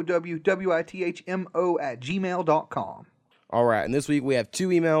THEPOWWOWWITHMO@gmail.com. All right, and this week we have 2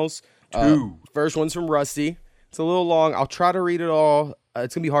 emails. 2. First one's from Rusty. It's a little long. I'll try to read it all.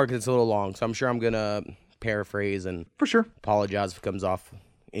 It's going to be hard because it's a little long, so I'm sure I'm going to paraphrase and For sure. apologize if it comes off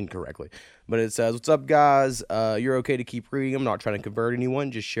incorrectly. But it says, "What's up, guys? You're okay to keep reading. I'm not trying to convert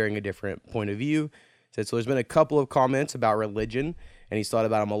anyone, just sharing a different point of view." It says, so there's been a couple of comments about religion, and he's thought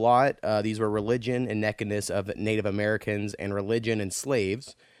about them a lot. These were religion and nakedness of Native Americans and religion and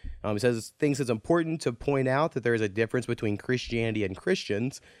slaves. He says, thinks it's important to point out that there is a difference between Christianity and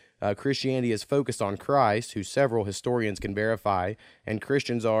Christians. Christianity is focused on Christ, who several historians can verify, and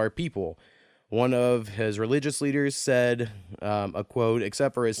Christians are people. One of his religious leaders said, a quote,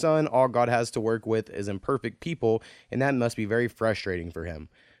 "Except for his son, all God has to work with is imperfect people, and that must be very frustrating for him."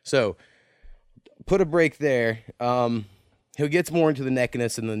 So, put a break there. He gets more into the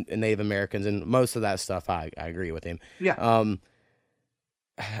nakedness and the Native Americans, and most of that stuff, I agree with him. Yeah.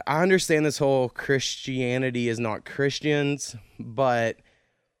 I understand this whole Christianity is not Christians, but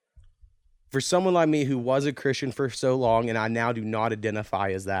for someone like me who was a Christian for so long, and I now do not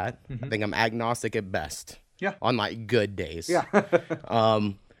identify as that, I think I'm agnostic at best. Yeah. On like good days. Yeah.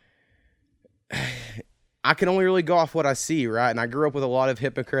 I can only really go off what I see, right? And I grew up with a lot of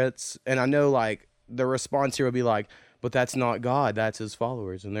hypocrites, and I know like the response here would be like, but that's not God, that's his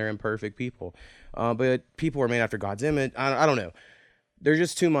followers, and they're imperfect people. But people are made after God's image. I don't know. There's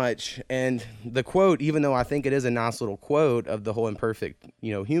just too much. And the quote, even though I think it is a nice little quote of the whole imperfect,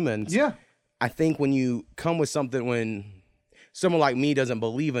 humans. Yeah. I think when you come with something, when someone like me doesn't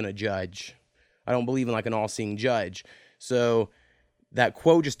believe in a judge, I don't believe in like an all-seeing judge. So that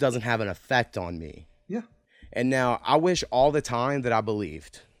quote just doesn't have an effect on me. Yeah. And now I wish all the time that I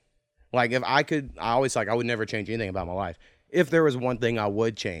believed. Like if I could, I always I would never change anything about my life. If there was one thing I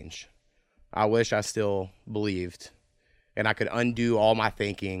would change, I wish I still believed and I could undo all my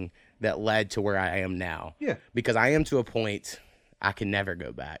thinking that led to where I am now. Yeah. Because I am to a point I can never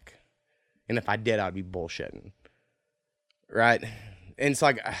go back. And if I did, I'd be bullshitting. Right? And it's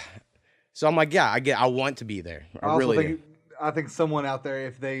like, so I'm like, yeah, I want to be there. I really do. I think someone out there,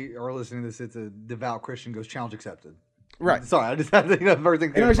 if they are listening to this, it's a devout Christian, goes challenge accepted. Right. Sorry, I just had to think of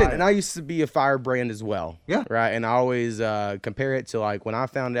everything. And I used to be a firebrand as well. Yeah. Right. And I always compare it to like when I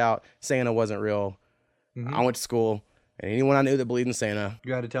found out Santa wasn't real, I went to school, and anyone I knew that believed in Santa,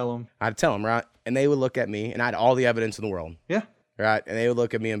 you had to tell them. I had to tell them, right? And they would look at me, and I had all the evidence in the world. Yeah. Right. And they would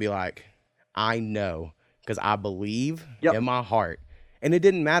look at me and be like, I know, because I believe in my heart. And it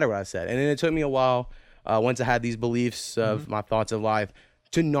didn't matter what I said. And then it took me a while, once I had these beliefs of my thoughts of life,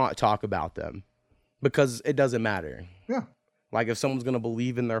 to not talk about them. Because it doesn't matter. Yeah. Like if someone's going to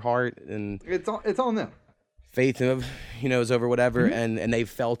believe in their heart and it's on them. Faith of, is over whatever, and they've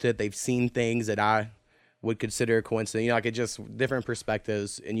felt it, they've seen things that I would consider a coincidence. Like it's just different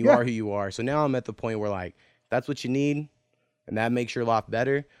perspectives, and you are who you are. So now I'm at the point where like, that's what you need, and that makes your life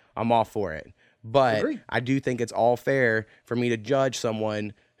better, I'm all for it. But I do think it's all fair for me to judge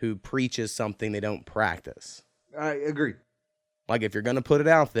someone who preaches something they don't practice. I agree. Like if you're going to put it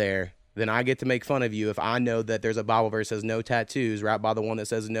out there, then I get to make fun of you if I know that there's a Bible verse that says no tattoos right by the one that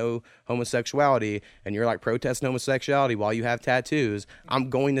says no homosexuality, and you're like protesting homosexuality while you have tattoos. I'm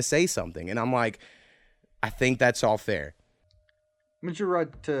going to say something. And I'm like, I think that's all fair. I mean, it's your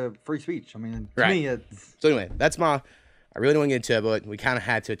right to free speech. I mean, to me, it's... So anyway, I really don't want to get into it, but we kind of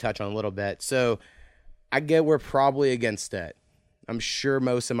had to touch on a little bit. So I get we're probably against it. I'm sure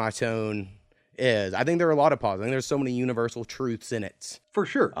most of my tone is. I think there are a lot of positives. I think there's so many universal truths in it. For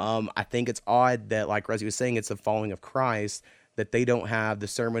sure. I think it's odd that, like Rusty was saying, it's the following of Christ, that they don't have the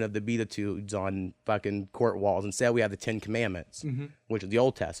Sermon of the Beatitudes on fucking court walls. Instead, we have the 10 Commandments, which is the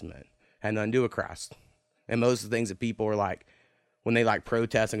Old Testament, had nothing to do with Christ. And most of the things that people are like, when they like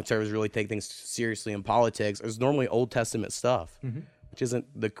protest and conservatives really take things seriously in politics, is normally Old Testament stuff, which isn't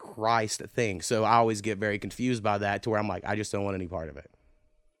the Christ thing. So I always get very confused by that, to where I'm like, I just don't want any part of it.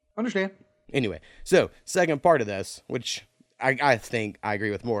 Understand. Anyway, so second part of this, which I think I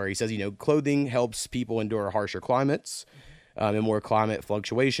agree with more. He says, clothing helps people endure harsher climates and more climate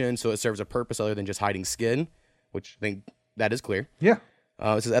fluctuation. So it serves a purpose other than just hiding skin, which I think that is clear. Yeah.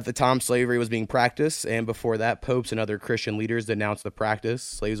 It says, at the time slavery was being practiced, and before that, popes and other Christian leaders denounced the practice.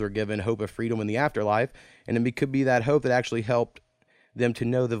 Slaves were given hope of freedom in the afterlife, and it could be that hope that actually helped them to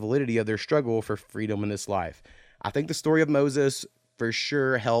know the validity of their struggle for freedom in this life. I think the story of Moses for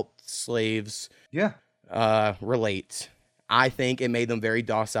sure helped slaves relate. I think it made them very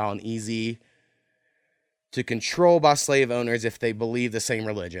docile and easy to control by slave owners if they believed the same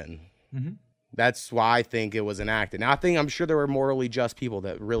religion. That's why I think it was enacted. Now, I'm sure there were morally just people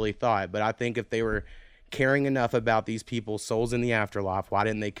that really thought, but I think if they were caring enough about these people's souls in the afterlife, why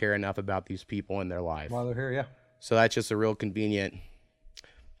didn't they care enough about these people in their life? While they're here, yeah. So that's just a real convenient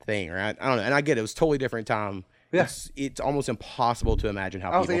thing, right? I don't know. And I get it. It was a totally different time. Yeah. It's almost impossible to imagine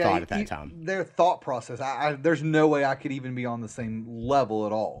how people thought at that time. Their thought process, there's no way I could even be on the same level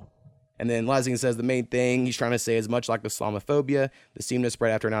at all. And then Lessing says the main thing he's trying to say is, much like Islamophobia, the seemed to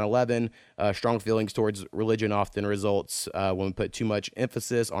spread after 9/11. Strong feelings towards religion often results when we put too much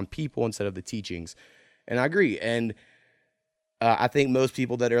emphasis on people instead of the teachings. And I agree. And I think most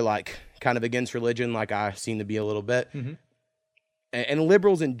people that are like kind of against religion, like I seem to be a little bit, and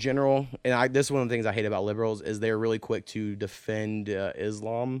liberals in general, and this is one of the things I hate about liberals, is they're really quick to defend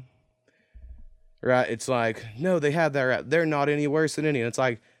Islam. Right? It's like, no, they have that right. They're not any worse than any. And it's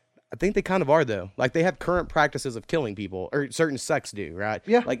like, I think they kind of are, though. Like, they have current practices of killing people, or certain sects do, right?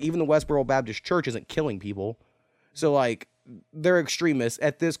 Yeah. Like, even the Westboro Baptist Church isn't killing people. So, like, their extremists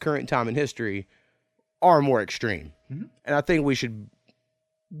at this current time in history are more extreme. And I think we should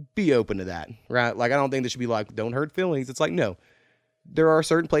be open to that, right? Like, I don't think they should be like, don't hurt feelings. It's like, no. There are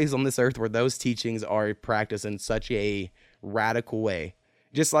certain places on this earth where those teachings are practiced in such a radical way.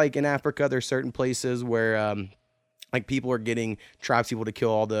 Just like in Africa, there's certain places where, like, people are getting tribes people to kill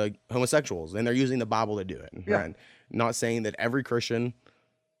all the homosexuals, and they're using the Bible to do it. Yeah. Right? Not saying that every Christian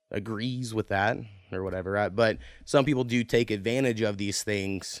agrees with that or whatever, right? But some people do take advantage of these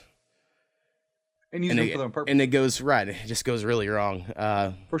things and use them for their own purpose. And it just goes really wrong.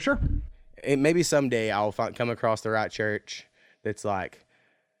 For sure. Maybe someday I'll come across the right church that's like,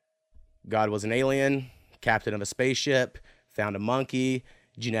 God was an alien, captain of a spaceship, found a monkey,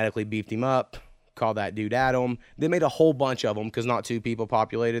 genetically beefed him up, called that dude Adam. They made a whole bunch of them because not 2 people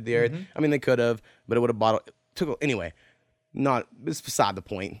populated the earth. I mean, they could have, but it would have anyway. It's beside the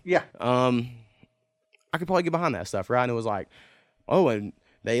point. Yeah. I could probably get behind that stuff, right? And it was like, oh, and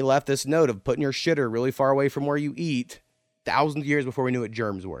they left this note of putting your shitter really far away from where you eat, thousands of years before we knew what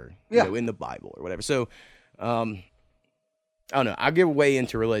germs were. In the Bible or whatever. So, I don't know. I get way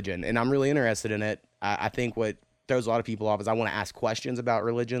into religion, and I'm really interested in it. I think what throws a lot of people off is I want to ask questions about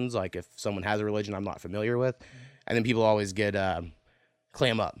religions, like if someone has a religion I'm not familiar with, and then people always get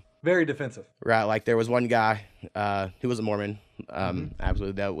clam up. Very defensive. Right, like there was one guy who was a Mormon,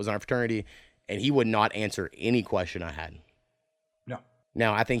 absolutely, that was in our fraternity, and he would not answer any question I had. No.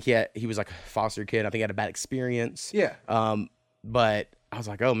 Now, I think he was like a foster kid. I think he had a bad experience. Yeah. But I was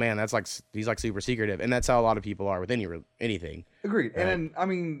like, oh man, he's like super secretive, and that's how a lot of people are with anything. Agreed. Right? And I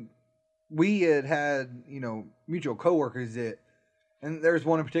mean, we had mutual coworkers and there's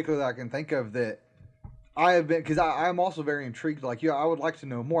one in particular that I can think of that I have been, because I'm also very intrigued. Like, I would like to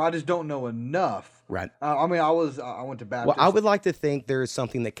know more. I just don't know enough. Right. I mean, I went to Baptist. Well, I would like to think there's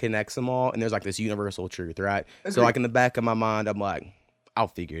something that connects them all, and there's like this universal truth, right? Agreed. So like in the back of my mind, I'm like, I'll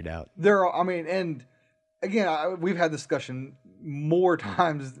figure it out. And again, we've had discussion more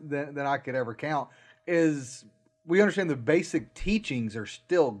times than I could ever count, is we understand the basic teachings are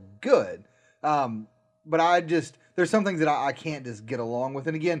still good. But there's some things that I can't just get along with.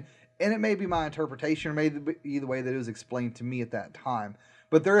 And again, and it may be my interpretation or maybe the way that it was explained to me at that time.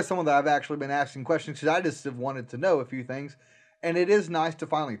 But there is someone that I've actually been asking questions because I just have wanted to know a few things. And it is nice to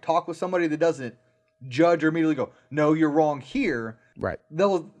finally talk with somebody that doesn't judge or immediately go, no, you're wrong here. Right.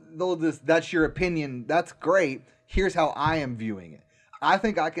 They'll just, that's your opinion. That's great. Here's how I am viewing it. I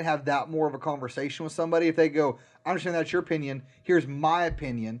think I can have that more of a conversation with somebody if they go, I understand that's your opinion. Here's my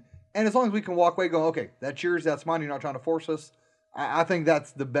opinion. And as long as we can walk away going, okay, that's yours, that's mine. You're not trying to force us. I think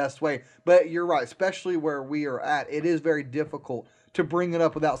that's the best way. But you're right, especially where we are at, it is very difficult to bring it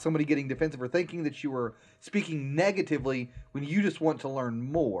up without somebody getting defensive or thinking that you were speaking negatively when you just want to learn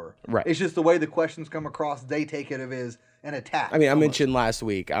more. Right. It's just the way the questions come across, they take it as an attack. I mean, I mentioned last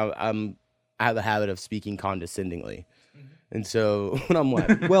week, I have the habit of speaking condescendingly. And so when I'm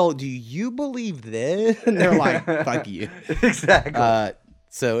like, well, do you believe this? And they're like, fuck you. Exactly.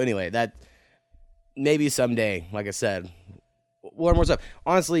 So anyway, that maybe someday, like I said, we'll learn more stuff.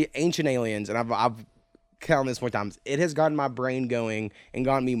 Honestly, Ancient Aliens, and I've counted this more times, it has gotten my brain going and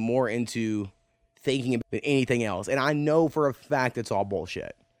gotten me more into thinking about anything else. And I know for a fact it's all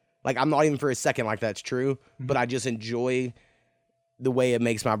bullshit. Like, I'm not even for a second like that's true, but I just enjoy the way it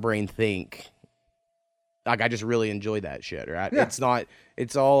makes my brain think. Like, I just really enjoy that shit, right? Yeah.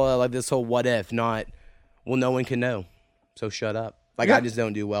 It's all like this whole what if, not, well, no one can know, so shut up. Like, I just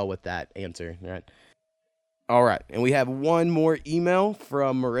don't do well with that answer, right? All right, and we have one more email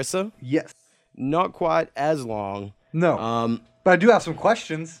from Marissa. Yes. Not quite as long. No. But I do have some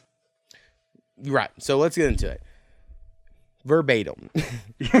questions. Right, so let's get into it. Verbatim.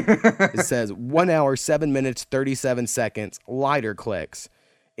 It says 1 hour, 7 minutes, 37 seconds, lighter clicks.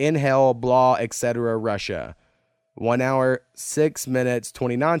 Inhale, blah, etc., Russia. 1 hour, 6 minutes,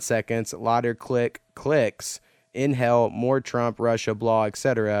 29 seconds, lighter clicks. Inhale, more Trump, Russia, blah,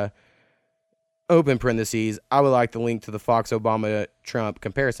 etc. Open parentheses. I would like the link to the Fox Obama Trump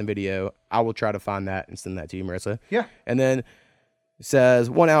comparison video. I will try to find that and send that to you, Marissa. Yeah. And then it says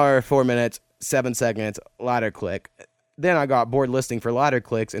 1 hour, 4 minutes, 7 seconds, lighter click. Then I got bored listening for lighter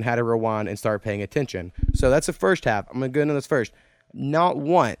clicks and had to rewind and start paying attention. So that's the first half. I'm going to go into this first. Not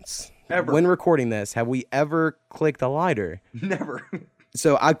once, ever, when recording this, have we ever clicked a lighter. Never.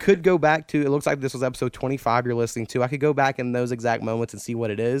 So I could go back to, it looks like this was episode 25 you're listening to. I could go back in those exact moments and see what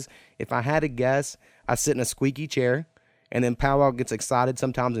it is. If I had to guess, I sit in a squeaky chair, and then PowWow gets excited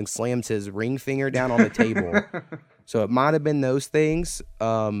sometimes and slams his ring finger down on the table. So it might have been those things.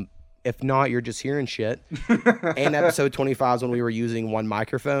 If not, you're just hearing shit. And episode 25 is when we were using one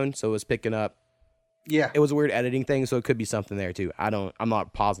microphone, so it was picking up. Yeah. It was a weird editing thing, so it could be something there too. I'm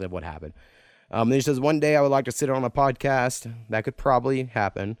not positive what happened. Then he says, one day I would like to sit on a podcast. That could probably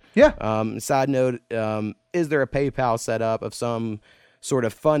happen. Yeah. Side note, is there a PayPal set up of some sort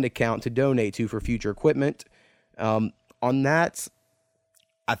of fund account to donate to for future equipment? On that,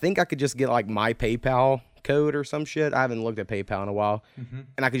 I think I could just get like my PayPal code or some shit. I haven't looked at PayPal in a while.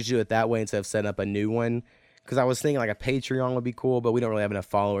 And I could just do it that way instead of setting up a new one. Because I was thinking like a Patreon would be cool, but we don't really have enough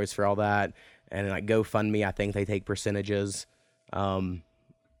followers for all that. And like GoFundMe, I think they take percentages. And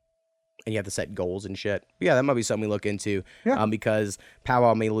you have to set goals and shit. But yeah, that might be something we look into. Yeah. Because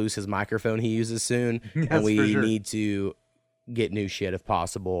PowWow may lose his microphone he uses soon. And we need to get new shit if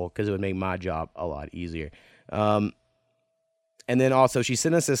possible, because it would make my job a lot easier. And then also, she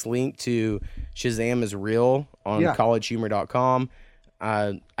sent us this link to Shazam is Real on collegehumor.com.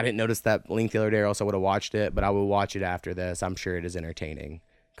 I didn't notice that link the other day, or else I would have watched it, but I will watch it after this. I'm sure it is entertaining.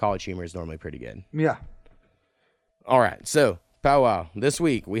 College Humor is normally pretty good. Yeah. All right, so PowWow, this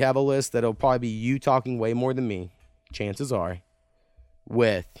week we have a list that'll probably be you talking way more than me, chances are,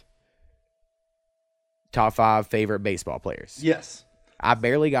 with top 5 favorite baseball players. Yes. I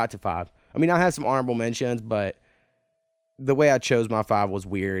barely got to 5. I mean, I had some honorable mentions, but the way I chose my 5 was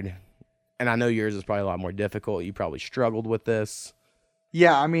weird. And I know yours is probably a lot more difficult. You probably struggled with this.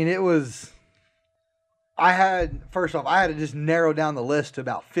 Yeah, I mean, it was... First off, I had to just narrow down the list to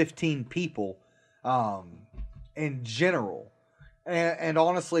about 15 people in general. And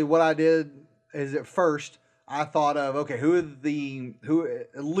honestly, what I did is at first, I thought of, okay, who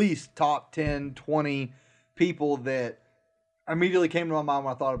at least top 10, 20 people that immediately came to my mind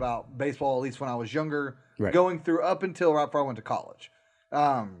when I thought about baseball, at least when I was younger, right, going through up until right before I went to college.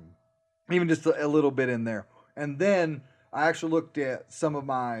 Even just a little bit in there. And then I actually looked at some of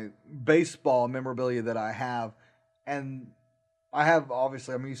my baseball memorabilia that I have, and I have,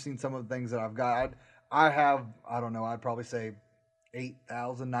 obviously, I mean, you've seen some of the things that I've got. I have, I don't know, I'd probably say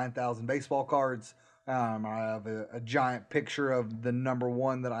 8,000, 9,000 baseball cards. I have a giant picture of the number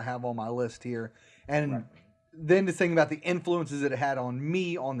 1 that I have on my list here. And then just thinking about the influences that it had on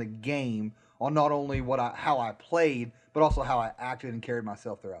me on the game, on not only how I played, but also how I acted and carried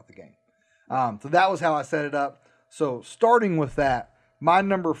myself throughout the game. So that was how I set it up. So starting with that, my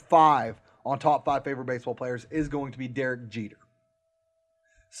number 5 on top 5 favorite baseball players is going to be Derek Jeter.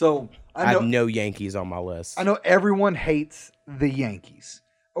 So I have no Yankees on my list. I know everyone hates the Yankees.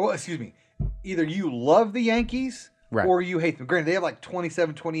 Oh, excuse me. Either you love the Yankees or you hate them. Granted, they have like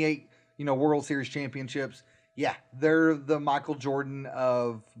 27, 28, World Series championships. Yeah, they're the Michael Jordan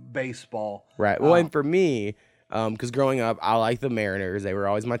of baseball. Right. Well, and for me, Because growing up, I liked the Mariners. They were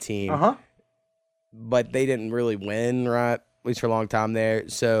always my team. Uh-huh. But they didn't really win, right? At least for a long time there.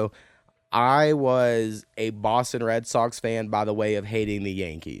 So I was a Boston Red Sox fan by the way of hating the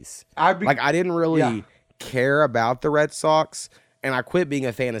Yankees. I didn't really care about the Red Sox, and I quit being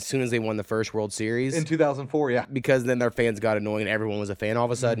a fan as soon as they won the first World Series. In 2004, yeah. Because then their fans got annoying and everyone was a fan all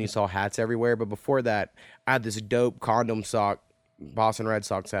of a sudden. You saw hats everywhere. But before that, I had this dope condom sock, Boston Red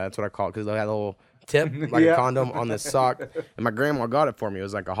Sox hat. That's what I call it, because they had a little tip, like a condom on the sock. And my grandma got it for me. It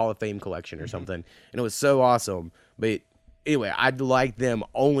was like a Hall of Fame collection or something. And it was so awesome. But anyway, I liked them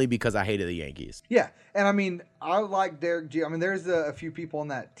only because I hated the Yankees. Yeah. And I mean, I like Derek Jeter. I mean, there's a few people on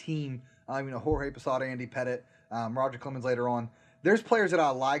that team, Jorge Posada, Andy Pettit, Roger Clemens later on. There's players that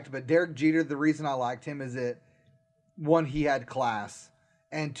I liked, but Derek Jeter, the reason I liked him is that, one, he had class,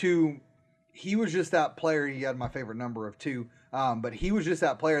 and two, he was just that player. He had my favorite number of 2. But he was just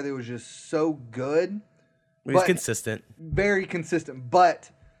that player that was just so good. He was consistent. Very consistent. But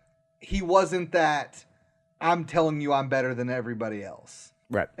he wasn't that, I'm telling you I'm better than everybody else.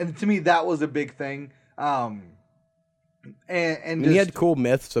 Right. And to me, that was a big thing. And he had cool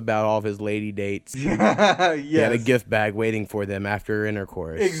myths about all of his lady dates. Yes. He had a gift bag waiting for them after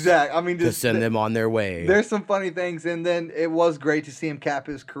intercourse. Exactly. I mean, to send them on their way. There's some funny things, and then it was great to see him cap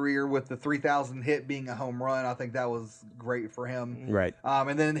his career with the 3,000 hit being a home run. I think that was great for him. Right.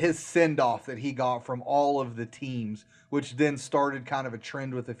 And then his send-off that he got from all of the teams, which then started kind of a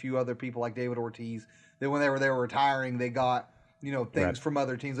trend with a few other people like David Ortiz. That when they were retiring, they got things from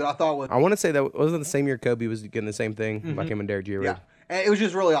other teams that I thought was... I want to say that wasn't the same year Kobe was getting the same thing, like him and Derek Jeter. Yeah, and it was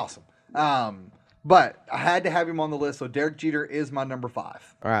just really awesome. But I had to have him on the list, so Derek Jeter is my number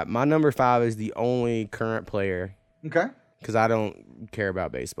 5. All right, my number 5 is the only current player. Okay. Because I don't care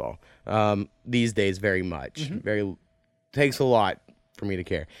about baseball these days very much. Takes a lot for me to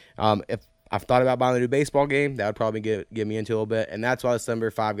care. If I've thought about buying a new baseball game, that would probably get me into a little bit, and that's why the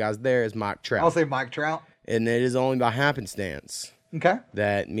number 5 guys there is Mike Trout. I'll say Mike Trout. And it is only by happenstance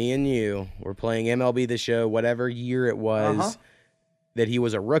that me and you were playing MLB The Show, whatever year it was, that he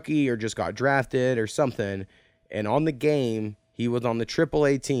was a rookie or just got drafted or something. And on the game, he was on the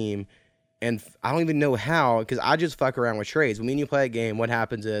AAA team. And I don't even know how, because I just fuck around with trades. When me and you play a game, what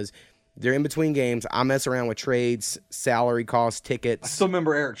happens is they're in between games. I mess around with trades, salary costs, tickets. I still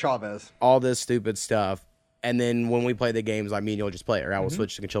remember Eric Chavez. All this stupid stuff. And then when we play the games, like me and you'll just play it. Or I will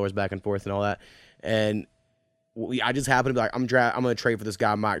switch the controllers back and forth and all that. And I just happened to be like, I'm going to trade for this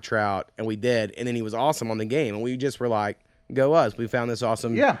guy, Mike Trout. And we did. And then he was awesome on the game. And we just were like, go us. We found this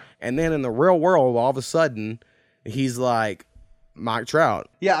awesome. Yeah. And then in the real world, all of a sudden, he's like Mike Trout.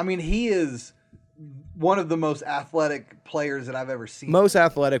 Yeah, I mean, he is one of the most athletic players that I've ever seen. Most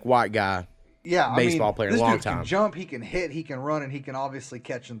athletic white guy. Yeah, baseball player in a long time. He can jump, he can hit, he can run, and he can obviously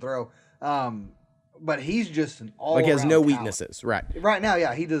catch and throw. But he's just an all-around Like he has no talent. weaknesses, right? Right now,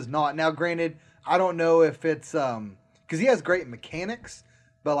 yeah, he does not. Now, granted, I don't know if it's because he has great mechanics,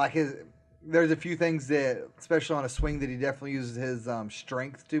 but like there's a few things that, especially on a swing, that he definitely uses his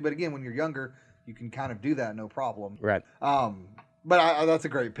strength to. But again, when you're younger, you can kind of do that no problem. Right. But that's a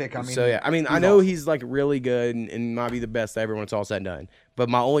great pick. I mean, so yeah, I mean, I know awesome. He's like really good and might be the best ever when it's all said and done. But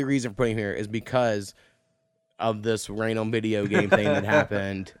my only reason for putting him here is because of this random video game thing that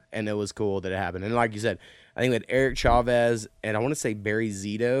happened, and it was cool that it happened. And like you said, I think with Eric Chavez and I want to say Barry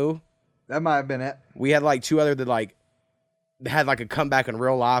Zito. That might have been it. We had like 2 other that like had like a comeback in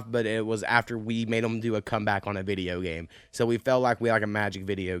real life, but it was after we made them do a comeback on a video game. So we felt like we had like a magic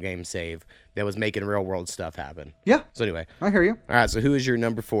video game save that was making real world stuff happen. Yeah. So anyway. I hear you. All right, so who is your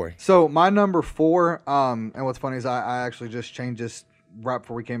number 4? So my number 4, and what's funny is I actually just changed this right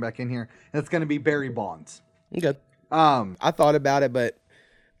before we came back in here, and it's going to be Barry Bonds. Okay. I thought about it, but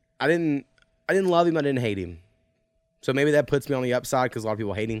I didn't love him, I didn't hate him. So maybe that puts me on the upside because a lot of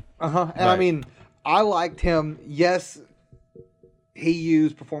people hate him. And I mean, I liked him. Yes, he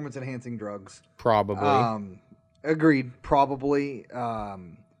used performance-enhancing drugs. Probably. Agreed. Probably.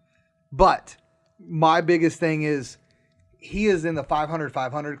 But my biggest thing is he is in the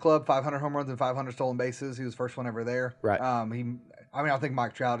 500-500 club, 500 home runs and 500 stolen bases. He was the first one ever there. Right. I think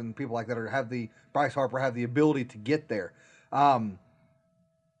Mike Trout and people like that Bryce Harper have the ability to get there.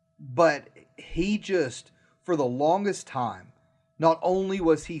 But he just, for the longest time, not only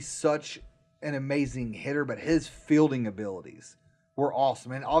was he such an amazing hitter, but his fielding abilities were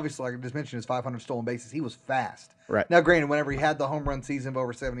awesome. And obviously, like I just mentioned, his 500 stolen bases, he was fast. Right. Now, granted, whenever he had the home run season of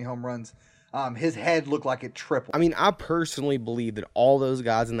over 70 home runs, his head looked like it tripled. I mean, I personally believe that all those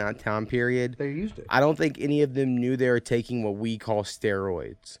guys in that time period, they used it. I don't think any of them knew they were taking what we call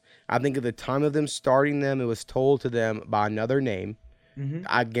steroids. I think at the time of them starting them, it was told to them by another name. Mm-hmm.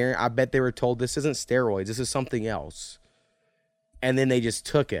 I bet they were told this isn't steroids. This is something else. And then they just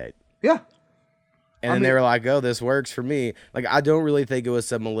took it. Yeah. And then they were like, oh, this works for me. Like, I don't really think it was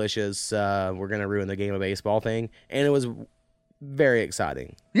some malicious, we're going to ruin the game of baseball thing. And it was very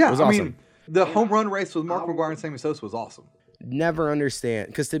exciting. Yeah. It was awesome. Mean, the home run race with Mark McGwire and Sammy Sosa was awesome. Never understand.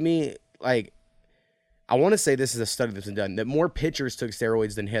 Because to me, like, I want to say this is a study that's been done, that more pitchers took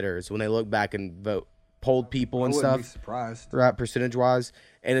steroids than hitters when they look back and polled people and stuff. I wouldn't be surprised. Right, percentage-wise.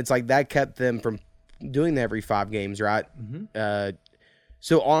 And it's like that kept them from doing that every 5 games, right? Mm-hmm.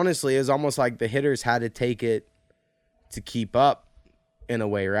 So honestly, it was almost like the hitters had to take it to keep up in a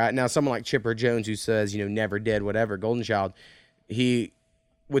way, right? Now, someone like Chipper Jones, who says, never did, whatever, Golden Child, he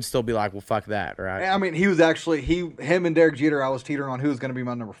would still be like, well, fuck that, right? I mean, he was actually, him and Derek Jeter, I was teetering on who was going to be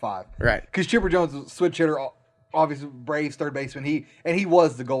my number 5. Right. Because Chipper Jones was switch hitter, obviously Braves third baseman. He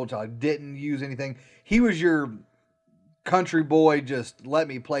was the Golden Child. Didn't use anything. He was your country boy, just let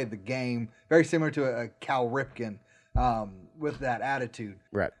me play the game. Very similar to a Cal Ripken. With that attitude.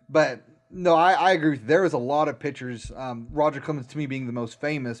 Right. But no, I agree with you. There was a lot of pitchers. Roger Clemens, to me, being the most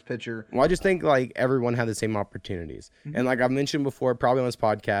famous pitcher. Well, I just think like everyone had the same opportunities. Mm-hmm. And like I've mentioned before, probably on this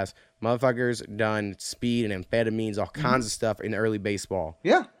podcast, motherfuckers done speed and amphetamines, all kinds of stuff in early baseball.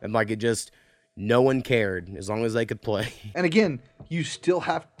 Yeah. And like it just, no one cared as long as they could play. And again, you still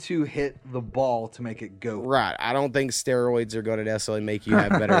have to hit the ball to make it go. Right. I don't think steroids are going to necessarily make you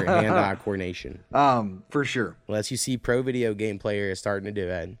have better hand-eye coordination. For sure. Unless you see pro video game players starting to do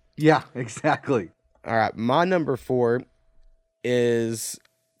it. Yeah, exactly. All right. My number 4 is,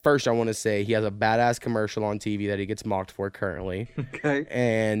 first I want to say he has a badass commercial on TV that he gets mocked for currently. Okay.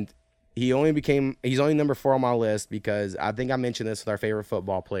 And he's only number 4 on my list because I think I mentioned this with our favorite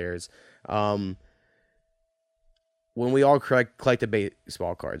football players. When we all collected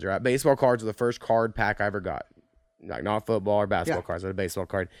baseball cards, right? Baseball cards were the first card pack I ever got. Like not football or basketball cards, but a baseball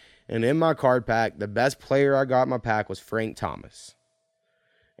card. And in my card pack, the best player I got in my pack was Frank Thomas.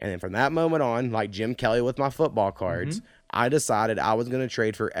 And then from that moment on, like Jim Kelly with my football cards, I decided I was going to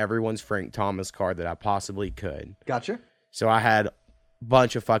trade for everyone's Frank Thomas card that I possibly could. Gotcha. So I had a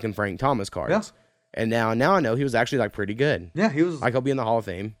bunch of fucking Frank Thomas cards. Yeah. And now I know he was actually like pretty good. Yeah, he was. Like he'll be in the Hall of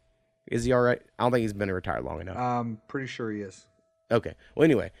Fame. Is he all right? I don't think he's been retired long enough. I'm pretty sure he is. Okay. Well,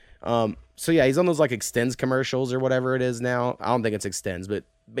 anyway. So yeah, he's on those like Extends commercials or whatever it is now. I don't think it's Extends, but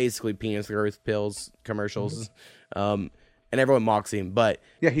basically penis growth pills commercials. And everyone mocks him, but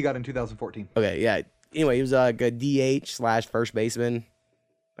yeah, he got in 2014. Okay, yeah. Anyway, he was like a DH / first baseman.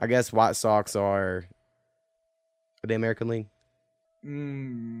 I guess White Sox are the American League.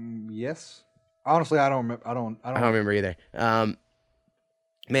 Yes. Honestly, I don't remember. I don't remember either.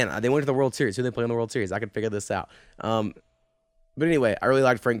 Man, they went to the World Series. Who they play in the World Series? I could figure this out. But anyway, I really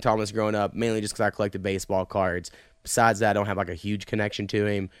liked Frank Thomas growing up, mainly just because I collected baseball cards. Besides that, I don't have like a huge connection to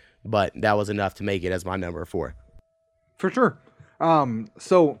him, but that was enough to make it as my number 4. For sure.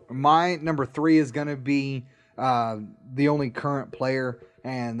 So my number 3 is going to be the only current player,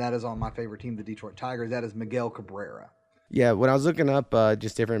 and that is on my favorite team, the Detroit Tigers. That is Miguel Cabrera. Yeah, when I was looking up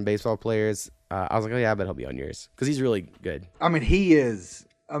just different baseball players, I was like, oh yeah, I bet he'll be on yours because he's really good. I mean, he is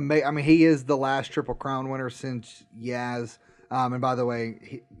he is the last Triple Crown winner since Yaz. And by the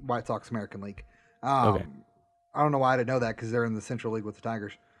way, White Sox American League. Okay. I don't know why I didn't know that because they're in the Central League with the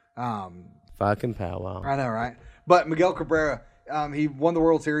Tigers. Fucking PowWow. I know, right? But Miguel Cabrera, he won the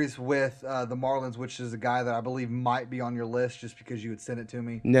World Series with the Marlins, which is a guy that I believe might be on your list just because you would send it to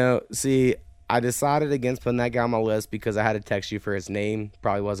me. No, see, I decided against putting that guy on my list because I had to text you for his name.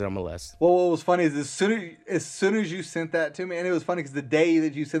 Probably wasn't on my list. Well, what was funny is as soon as you sent that to me, and it was funny because the day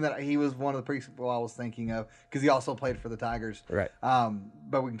that you sent that, he was one of the people I was thinking of because he also played for the Tigers. Right.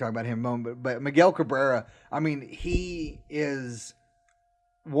 But we can talk about him in a moment. But Miguel Cabrera, I mean, he is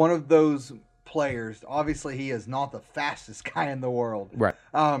one of those players. Obviously, he is not the fastest guy in the world. Right.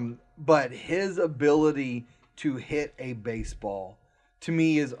 But his ability to hit a baseball, to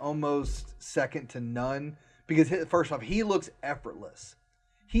me, is almost second to none because, first off, he looks effortless.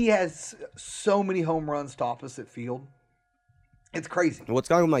 He has so many home runs to opposite field. It's crazy. What's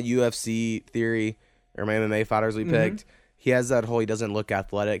going on with my UFC theory or my MMA fighters we picked, he has that whole he doesn't look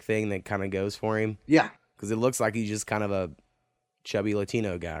athletic thing that kind of goes for him. Yeah. Because it looks like he's just kind of a chubby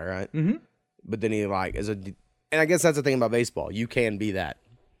Latino guy, right? Mm-hmm. But then he and I guess that's the thing about baseball. You can be that.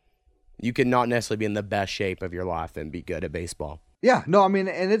 You can not necessarily be in the best shape of your life and be good at baseball. Yeah, no, I mean,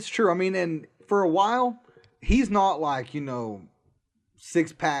 and it's true. I mean, and for a while, he's not like,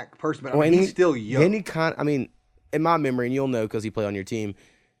 6-pack person, but he's still young. In my memory, and you'll know because he played on your team,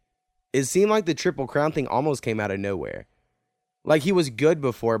 it seemed like the Triple Crown thing almost came out of nowhere. Like, he was good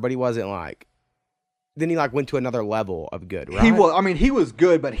before, but he wasn't like... he like went to another level of good, right? He was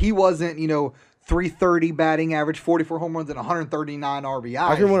good, but he wasn't, 330 batting average, 44 home runs, and 139 RBIs.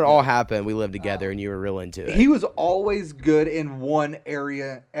 I remember when it all happened, we lived together, and you were real into it. He was always good in one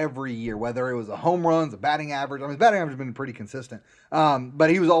area every year, whether it was a home runs, a batting average. His batting average has been pretty consistent,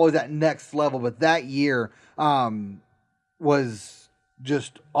 but he was always at next level. But that year was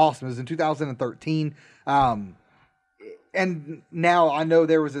just awesome. It was in 2013. And now I know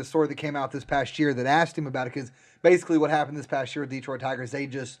there was a story that came out this past year that asked him about it, because basically what happened this past year with Detroit Tigers, they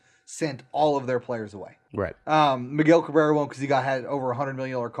just sent all of their players away. Right. Miguel Cabrera won't, because he had over $100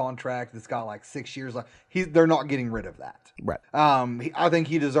 million contract that's got like 6 years left. They're not getting rid of that. Right. I think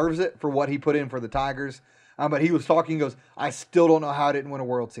he deserves it for what he put in for the Tigers. But he was talking, goes, I still don't know how I didn't win a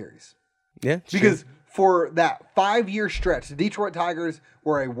World Series. Yeah. Because for that 5-year stretch, the Detroit Tigers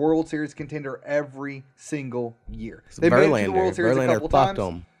were a World Series contender every single year. They made it to the World Series a couple times.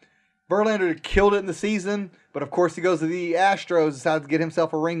 Them. Verlander killed it in the season, but of course he goes to the Astros, decides to get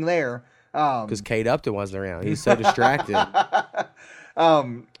himself a ring there. Because Kate Upton wasn't around. He's so distracted.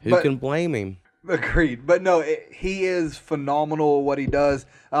 Who can blame him? Agreed. But no, he is phenomenal at what he does.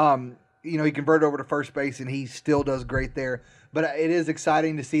 He converted over to first base, and he still does great there. But it is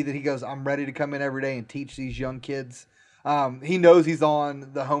exciting to see that he goes, I'm ready to come in every day and teach these young kids. He knows he's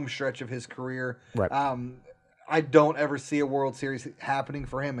on the home stretch of his career. Right. I don't ever see a World Series happening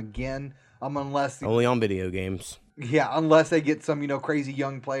for him again, unless only on video games. Yeah, unless they get some crazy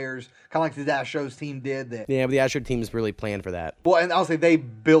young players, kind of like the Astros team did. But Well, and I'll say they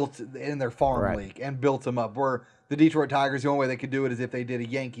built in their farm league and built them up. Where the Detroit Tigers, the only way they could do it is if they did a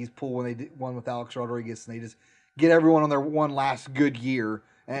Yankees pool when they won with Alex Rodriguez, and they just get everyone on their one last good year,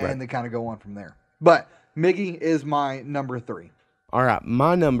 and they kind of go on from there. But Miggy is my number 3. All right,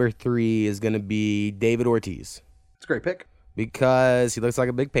 my number 3 is going to be David Ortiz. It's a great pick. Because he looks like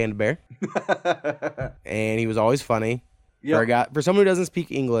a big panda bear. And he was always funny. Yep. For someone who doesn't speak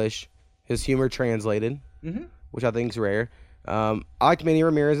English, his humor translated, which I think is rare. I liked Manny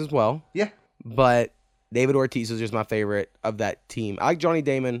Ramirez as well. Yeah. But David Ortiz was just my favorite of that team. I like Johnny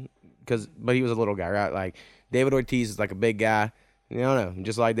Damon, but he was a little guy, right? Like, David Ortiz is like a big guy. I don't know,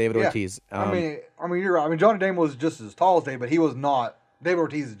 just like David Ortiz. You're right. Johnny Damon was just as tall as David, but he was not. David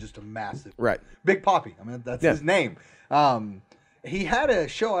Ortiz is just a massive, Big Poppy. That's his name. He had a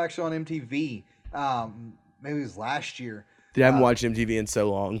show actually on MTV. Maybe it was last year. I haven't watched MTV in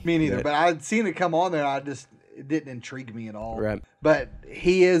so long. Me neither. But I'd seen it come on there. It didn't intrigue me at all. Right. But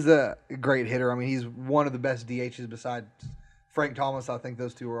he is a great hitter. He's one of the best DHs besides Frank Thomas. I think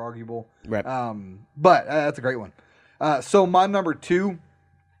those two are arguable. Right. But that's a great one. So my number 2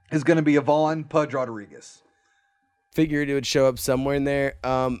 is going to be Ivan Pudge Rodriguez. Figured it would show up somewhere in there.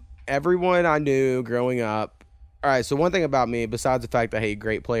 Everyone I knew growing up. All right, so one thing about me, besides the fact I hate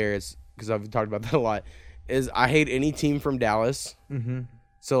great players, because I've talked about that a lot, is I hate any team from Dallas. Mm-hmm.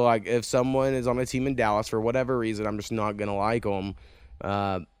 So, like, if someone is on a team in Dallas for whatever reason, I'm just not going to like them.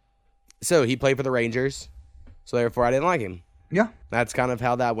 So he played for the Rangers, so therefore I didn't like him. Yeah. That's kind of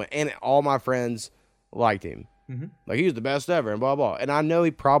how that went. And all my friends liked him. Mm-hmm. Like, he was the best ever and blah, blah. And I know he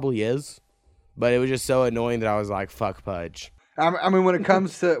probably is, but it was just so annoying that I was like, fuck Pudge. When it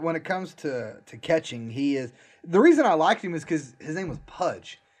comes to catching, he is... The reason I liked him is because his name was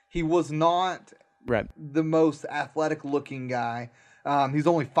Pudge. He was not the most athletic-looking guy. He's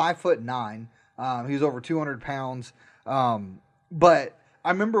only 5'9". He was over 200 pounds. But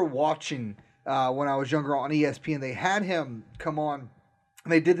I remember watching when I was younger on ESPN. They had him come on.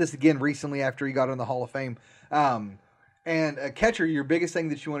 And they did this again recently after he got in the Hall of Fame. And a catcher, your biggest thing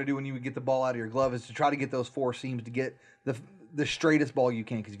that you want to do when you get the ball out of your glove is to try to get those 4 seams to get the straightest ball you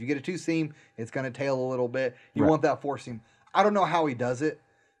can. Because if you get a 2 seam, it's going to tail a little bit. You want that 4 seam. I don't know how he does it.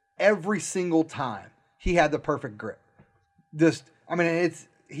 Every single time, he had the perfect grip. He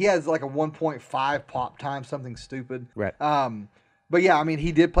has like a 1.5 pop time, something stupid. Right. But yeah,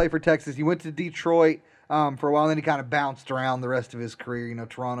 he did play for Texas. He went to Detroit for a while, and then he kind of bounced around the rest of his career.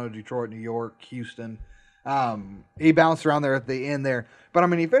 Toronto, Detroit, New York, Houston. He bounced around there at the end there. But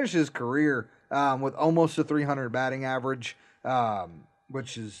he finished his career with almost a 300 batting average,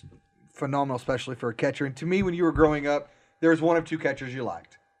 which is phenomenal, especially for a catcher. And to me, when you were growing up, there was one of 2 catchers you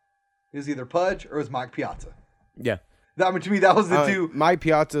liked. It was either Pudge or it was Mike Piazza. Yeah. To me, that was the 2. Mike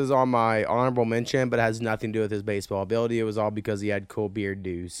Piazza is on my honorable mention, but it has nothing to do with his baseball ability. It was all because he had cool beard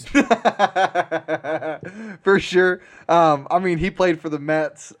dues. For sure. He played for the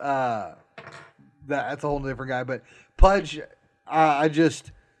Mets. That's a whole different guy. But Pudge, I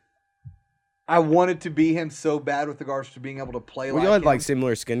I wanted to be him so bad with regards to being able to play like him. You had like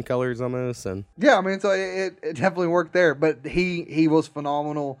similar skin colors almost. And yeah, I mean, so it definitely worked there. But he was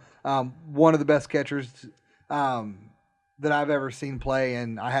phenomenal. One of the best catchers that I've ever seen play,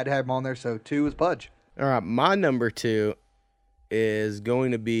 and I had to have him on there. So 2 is Pudge. All right, my number 2 is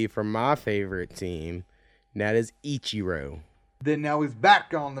going to be from my favorite team, and that is Ichiro. Then now he's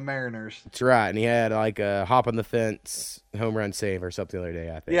back on the Mariners. That's right, and he had like a hop on the fence home run save or something the other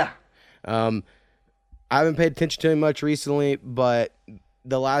day, I think. Yeah. I haven't paid attention to him much recently, but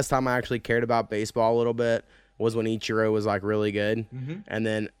the last time I actually cared about baseball a little bit was when Ichiro was like really good. Mm-hmm. And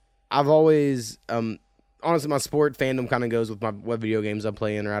then I've always, honestly, my sport fandom kind of goes with what video games I'm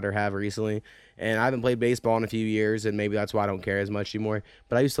playing or either have recently. And I haven't played baseball in a few years, and maybe that's why I don't care as much anymore.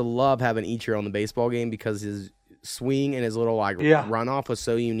 But I used to love having Ichiro in the baseball game because his swing and his little runoff was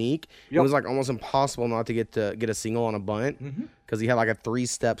so unique. Yep. It was like almost impossible not to get a single on a bunt because he had like a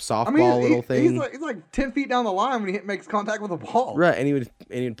 3-step softball thing. He's like 10 feet down the line when he makes contact with the ball. Right, and he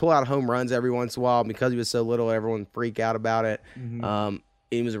would pull out home runs every once in a while. Because he was so little, everyone would freak out about it. Mm-hmm.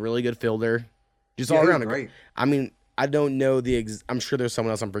 He was a really good fielder, just all around. Great. I mean, I don't know I'm sure there's someone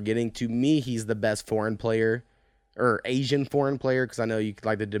else I'm forgetting. To me, he's the best foreign player. Or Asian foreign player, because I know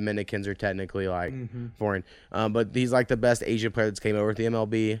like the Dominicans are technically like foreign, but he's like the best Asian player that's came over to the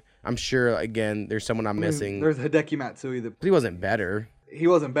MLB. I'm sure again there's someone I'm missing. There's Hideki Matsui. But he wasn't better. He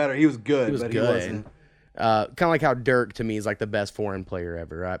wasn't better. He was good. He wasn't. Kind of like how Dirk to me is like the best foreign player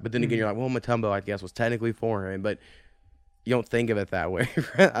ever, right? But then again, you're like, well, Mutombo I guess was technically foreign, but you don't think of it that way.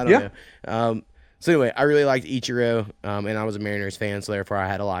 Right? I don't know. So anyway, I really liked Ichiro, and I was a Mariners fan, so therefore I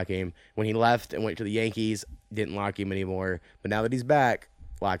had to like him. When he left and went to the Yankees, didn't like him anymore. But now that he's back,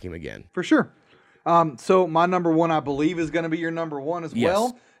 like him again. For sure. So my number 1, I believe, is going to be your number 1 as well.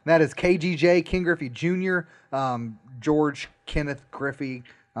 And that is KGJ, Ken Griffey Jr., George Kenneth Griffey,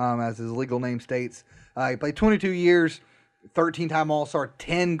 as his legal name states. He played 22 years, 13-time All-Star,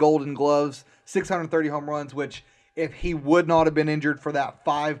 10 Golden Gloves, 630 home runs, which... if he would not have been injured for that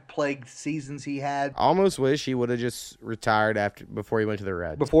 5 plagued seasons he had. I almost wish he would have just retired before he went to the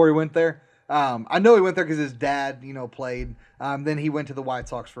Reds. Before he went there? I know he went there because his dad, played. Then he went to the White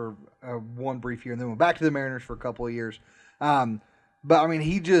Sox for one brief year and then went back to the Mariners for a couple of years. But, I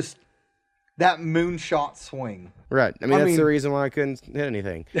mean, that moonshot swing. Right. I mean, that's the reason why I couldn't hit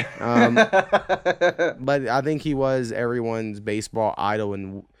anything. But I think he was everyone's baseball idol.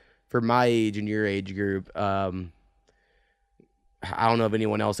 And for my age and your age group, I don't know of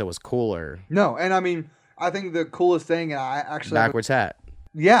anyone else that was cooler. No, and I mean, I think the coolest thing, and I actually backwards hat.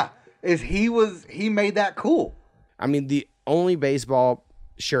 Yeah, is he made that cool. I mean, the only baseball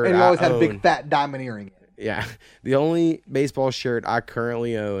shirt and he always had a big fat diamond earring. Yeah, the only baseball shirt I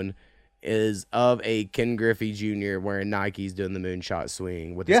currently own is of a Ken Griffey Jr. wearing Nikes doing the moonshot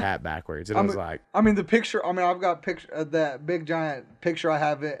swing with his hat backwards. And I was like... I mean, the picture... I mean, I've got that big, giant picture I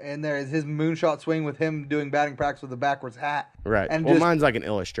have in there is his moonshot swing with him doing batting practice with a backwards hat. Right. And mine's like an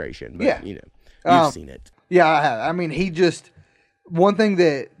illustration, but, you've seen it. Yeah, I have. I mean, he just... One thing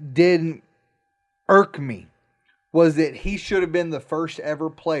that didn't irk me was that he should have been the first ever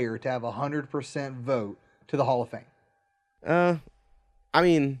player to have 100% vote to the Hall of Fame. I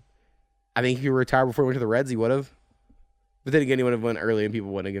mean... I think if he retired before he went to the Reds, he would have. But then again, he would have went early and people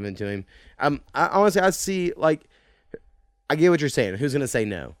wouldn't have given it to him. I honestly, I see, like, I get what you're saying. Who's going to say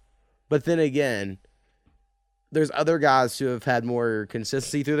no? But then again, there's other guys who have had more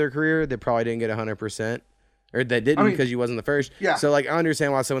consistency through their career that probably didn't get 100%. Or that didn't because you wasn't the first. Yeah. So, like, I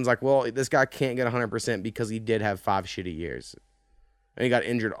understand why someone's like, well, this guy can't get 100% because he did have 5 shitty years. And he got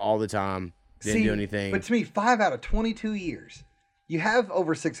injured all the time. Didn't do anything. But to me, 5 out of 22 years. You have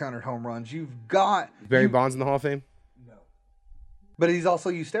over 600 home runs. You've got... Barry Bonds in the Hall of Fame? No. But he's also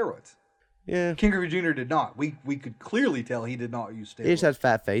used steroids. Yeah. Ken Griffey Jr. did not. We could clearly tell he did not use steroids. He just had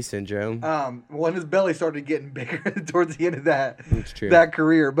fat face syndrome. When his belly started getting bigger towards the end of That's true. that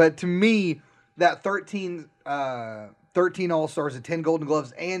career. But to me, that 13 All-Stars and 10 Golden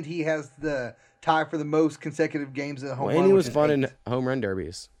Gloves, and he has the tie for the most consecutive games at home run. And he was fun in home run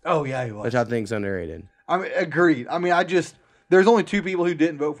derbies. Oh, yeah, he was. Which I think is underrated. I mean, agreed. I mean, there's only 2 people who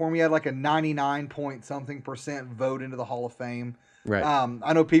didn't vote for him. He had like a 99-point-something% vote into the Hall of Fame. Right.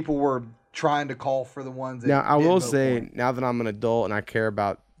 I know people were trying to call for the ones that now, I will say, now that I'm an adult and I care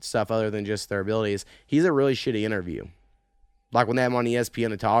about stuff other than just their abilities, he's a really shitty interview. Like when they have him on ESPN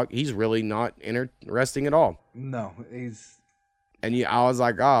to talk, he's really not interesting at all. No, he's... And I was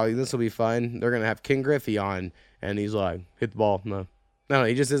like, oh, this will be fun. They're going to have Ken Griffey on. And he's like, hit the ball. No,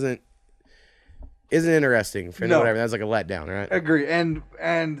 he just isn't interesting for whatever. That's like a letdown, right? Agree. And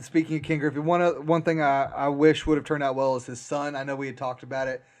speaking of Ken Griffey, one thing I wish would have turned out well is his son. I know we had talked about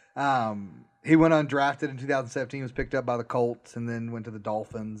it. He went undrafted in 2017, was picked up by the Colts, and then went to the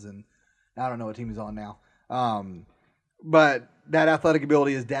Dolphins, and I don't know what team he's on now. But that athletic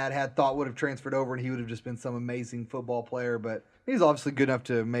ability his dad had thought would have transferred over, and he would have just been some amazing football player. But he's obviously good enough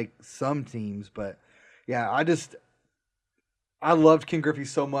to make some teams. But yeah, I loved Ken Griffey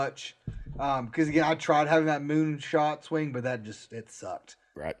so much because again, I tried having that moonshot swing, but it sucked.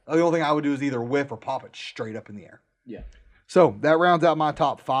 Right. The only thing I would do is either whiff or pop it straight up in the air. Yeah. So that rounds out my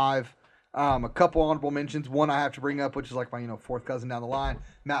top 5. A couple honorable mentions. One I have to bring up, which is like my fourth cousin down the line,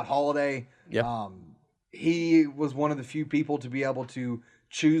 Matt Holliday. Yeah. He was one of the few people to be able to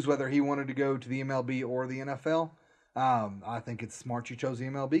choose whether he wanted to go to the MLB or the NFL. I think it's smart you chose the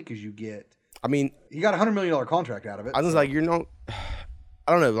MLB because you get. I mean, you got a $100 million contract out of it. I was like, you're not.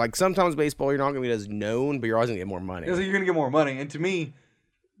 I don't know. Like sometimes baseball, you're not going to be as known, but you're always going to get more money. You're going to get more money, and to me,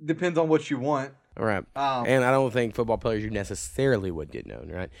 depends on what you want. All right. And I don't think football players you necessarily would get known,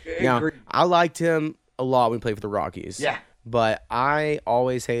 right? Now, I liked him a lot when he played for the Rockies. Yeah. But I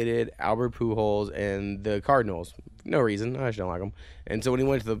always hated Albert Pujols and the Cardinals. No reason. I just don't like them. And so when he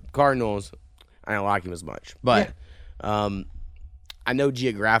went to the Cardinals, I didn't like him as much. But I know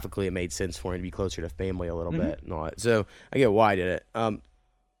geographically it made sense for him to be closer to family a little bit and all that. So I get why I did it.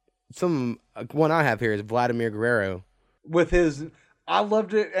 One I have here is Vladimir Guerrero. With his... I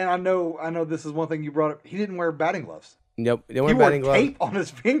loved it, and I know this is one thing you brought up. He didn't wear batting gloves. Nope. He wore tape on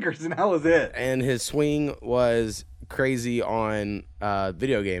his fingers, and that was it. And his swing was crazy on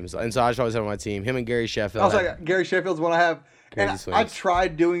video games. And so I just always have on my team. Him and Gary Sheffield. I was like, Gary Sheffield's one I have. And I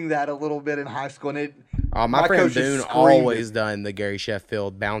tried doing that a little bit in high school, and my friend Boone always done the Gary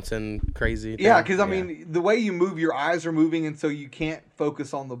Sheffield bouncing crazy thing. Yeah, because, I mean, the way you move, your eyes are moving, and so you can't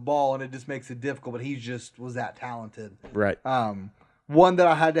focus on the ball, and it just makes it difficult, but he just was that talented. Right. One that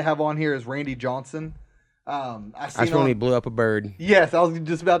I had to have on here is Randy Johnson. I seen when he blew up a bird. Yes, I was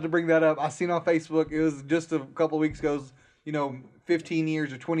just about to bring that up. I seen on Facebook, it was just a couple of weeks ago, 15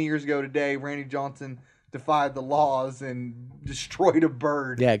 years or 20 years ago today, Randy Johnson defied the laws and destroyed a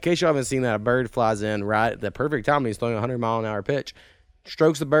bird. Yeah, in case you haven't seen that, a bird flies in right at the perfect time. He's throwing a 100-mile-an-hour pitch,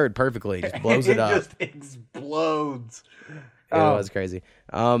 strokes the bird perfectly, just blows it up. It just explodes. It was crazy.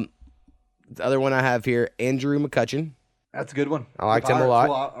 The other one I have here, Andrew McCutchen. That's a good one. I liked him a lot.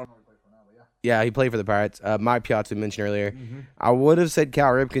 Well, I don't know if he played for now, but yeah, he played for the Pirates. Mike Piazza mentioned earlier. I would have said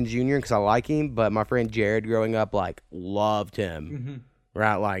Cal Ripken Jr. because I like him, but my friend Jared growing up, loved him.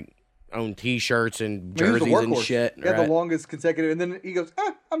 Right, owned T-shirts and jerseys and shit. He had the longest consecutive, and then he goes,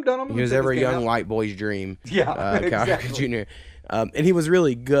 I'm done. He was every young white boy's dream. Yeah, Cal Ripken Jr. And he was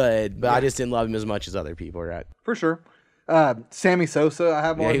really good, but I just didn't love him as much as other people, right? For sure. Sammy Sosa, I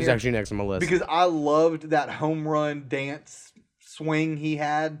have on here. Yeah, he's actually next on my list. Because I loved that home run dance swing he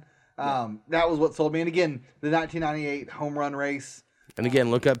had. That was what sold me. And again, the 1998 home run race. And again,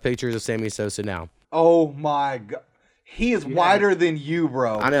 look up pictures of Sammy Sosa now. Oh, my God. He is wider than you,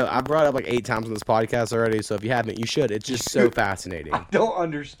 bro. I know. I brought it up 8 times on this podcast already, so if you haven't, you should. It's just so fascinating. I don't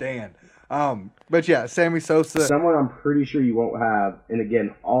understand. But yeah, Sammy Sosa. Someone I'm pretty sure you won't have, and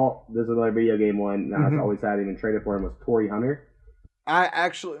again, this is another video game one, and I've always had him and traded for him, was Torrey Hunter.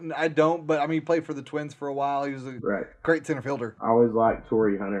 I don't, but I mean, he played for the Twins for a while. He was a great center fielder. I always liked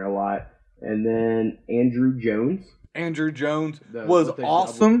Torrey Hunter a lot. And then Andrew Jones. Andrew Jones was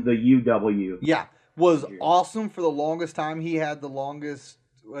awesome. The UW. Yeah, was awesome for the longest time. He had the longest,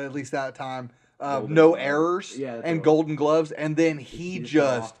 at least that time, no errors and golden gloves. And then he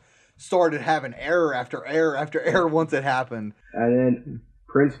just started having error after error after error once it happened. And then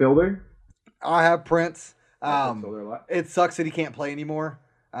Prince Fielder. I have Prince. It sucks that he can't play anymore.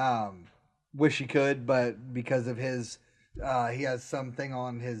 Wish he could, but because of his, he has something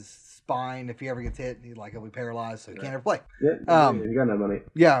on his spine. If he ever gets hit, he'll be paralyzed, so he can't ever play. Yeah, you got no money.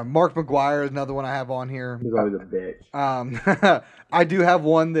 Yeah, Mark McGuire is another one I have on here. He's always a bitch. I do have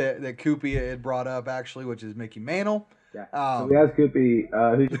one that Koopy had brought up actually, which is Mickey Mantle. Yeah. So we asked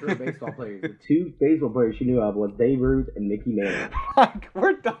Koopy, who's your favorite baseball players? The 2 baseball players she knew of was Babe Ruth and Mickey Mantle.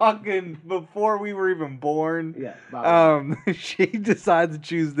 We're talking before we were even born. Yeah. She decides to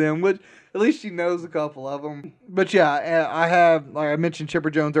choose them, which at least she knows a couple of them. But yeah, I have, like I mentioned,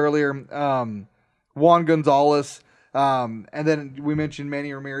 Chipper Jones earlier, Juan Gonzalez, and then we mentioned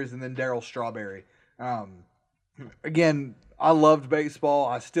Manny Ramirez, and then Darryl Strawberry. Again, I loved baseball.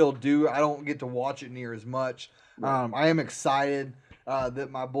 I still do. I don't get to watch it near as much. I am excited that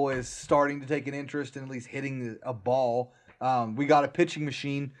my boy is starting to take an interest in at least hitting a ball. We got a pitching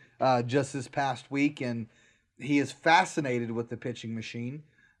machine just this past week, and he is fascinated with the pitching machine.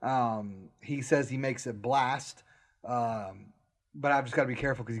 He says he makes it blast, but I've just got to be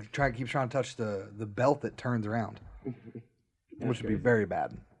careful because he keeps trying to touch the belt that turns around, which would be very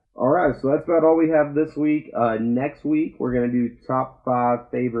bad. All right, so that's about all we have this week. Next week, we're going to do top 5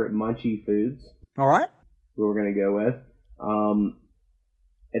 favorite munchie foods. All right. Who we're going to go with.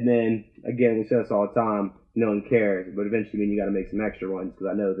 And then, again, we say this all the time, no one cares, but eventually you got to make some extra ones because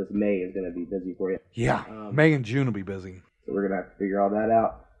I know this May is going to be busy for you. Yeah, May and June will be busy. So we're going to have to figure all that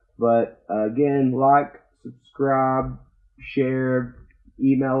out. But, again, like, subscribe, share,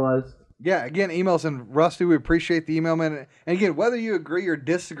 email us. Yeah, again, email us. And Rusty, we appreciate the email, man. And again, whether you agree or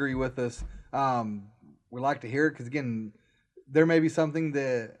disagree with us, we like to hear it because, again, there may be something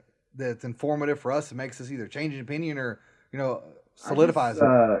that's informative for us that makes us either change an opinion or, solidifies it.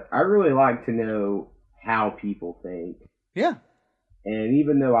 I really like to know how people think. Yeah. And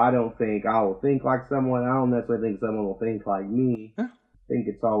even though I don't think I will think like someone, I don't necessarily think someone will think like me. Yeah. I think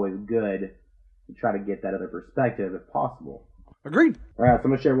it's always good to try to get that other perspective if possible. Agreed. All right, so I'm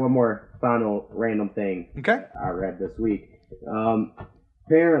going to share one more final random thing I read this week.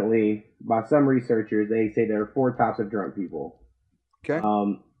 Apparently, by some researchers, they say there are 4 types of drunk people. Okay.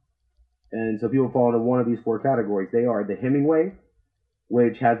 And so people fall into one of these 4 categories. They are the Hemingway,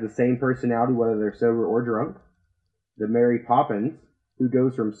 which has the same personality whether they're sober or drunk. The Mary Poppins, who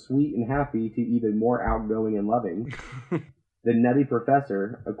goes from sweet and happy to even more outgoing and loving. The Nutty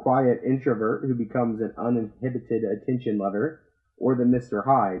Professor, a quiet introvert who becomes an uninhibited attention lover. Or the Mr.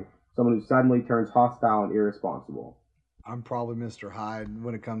 Hyde, someone who suddenly turns hostile and irresponsible. I'm probably Mr. Hyde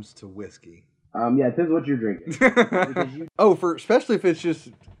when it comes to whiskey. Yeah, it depends what you're drinking. Especially if it's just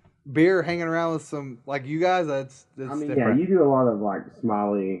beer hanging around with some, like you guys, that's different. Yeah, you do a lot of, like,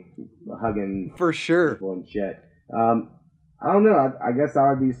 smiley, hugging for sure people and shit. I don't know. I guess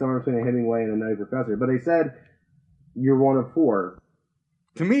I would be somewhere between a Hemingway and a Nutty Professor. But they said you're one of 4.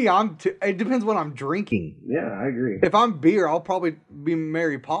 To me, it depends what I'm drinking. Yeah, I agree. If I'm beer, I'll probably be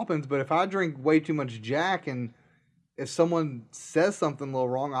Mary Poppins. But if I drink way too much Jack and if someone says something a little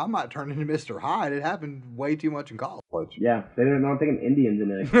wrong, I might turn into Mr. Hyde. It happened way too much in college. Yeah, they didn't. I don't think Indians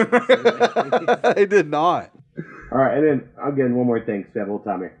in it. They did not. All right, and then again, one more thing. So we have a little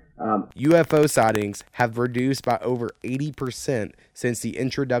time here. UFO sightings have reduced by over 80% since the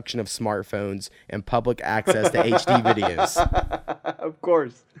introduction of smartphones and public access to HD videos. Of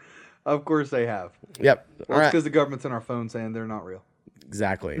course they have. Yep. Well, it's because the government's in our phone saying they're not real.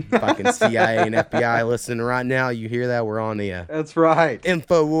 Exactly. Fucking CIA and FBI listening right now. You hear that? We're on the That's right.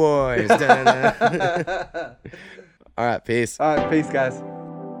 InfoWars. All right, peace. All right, peace, guys.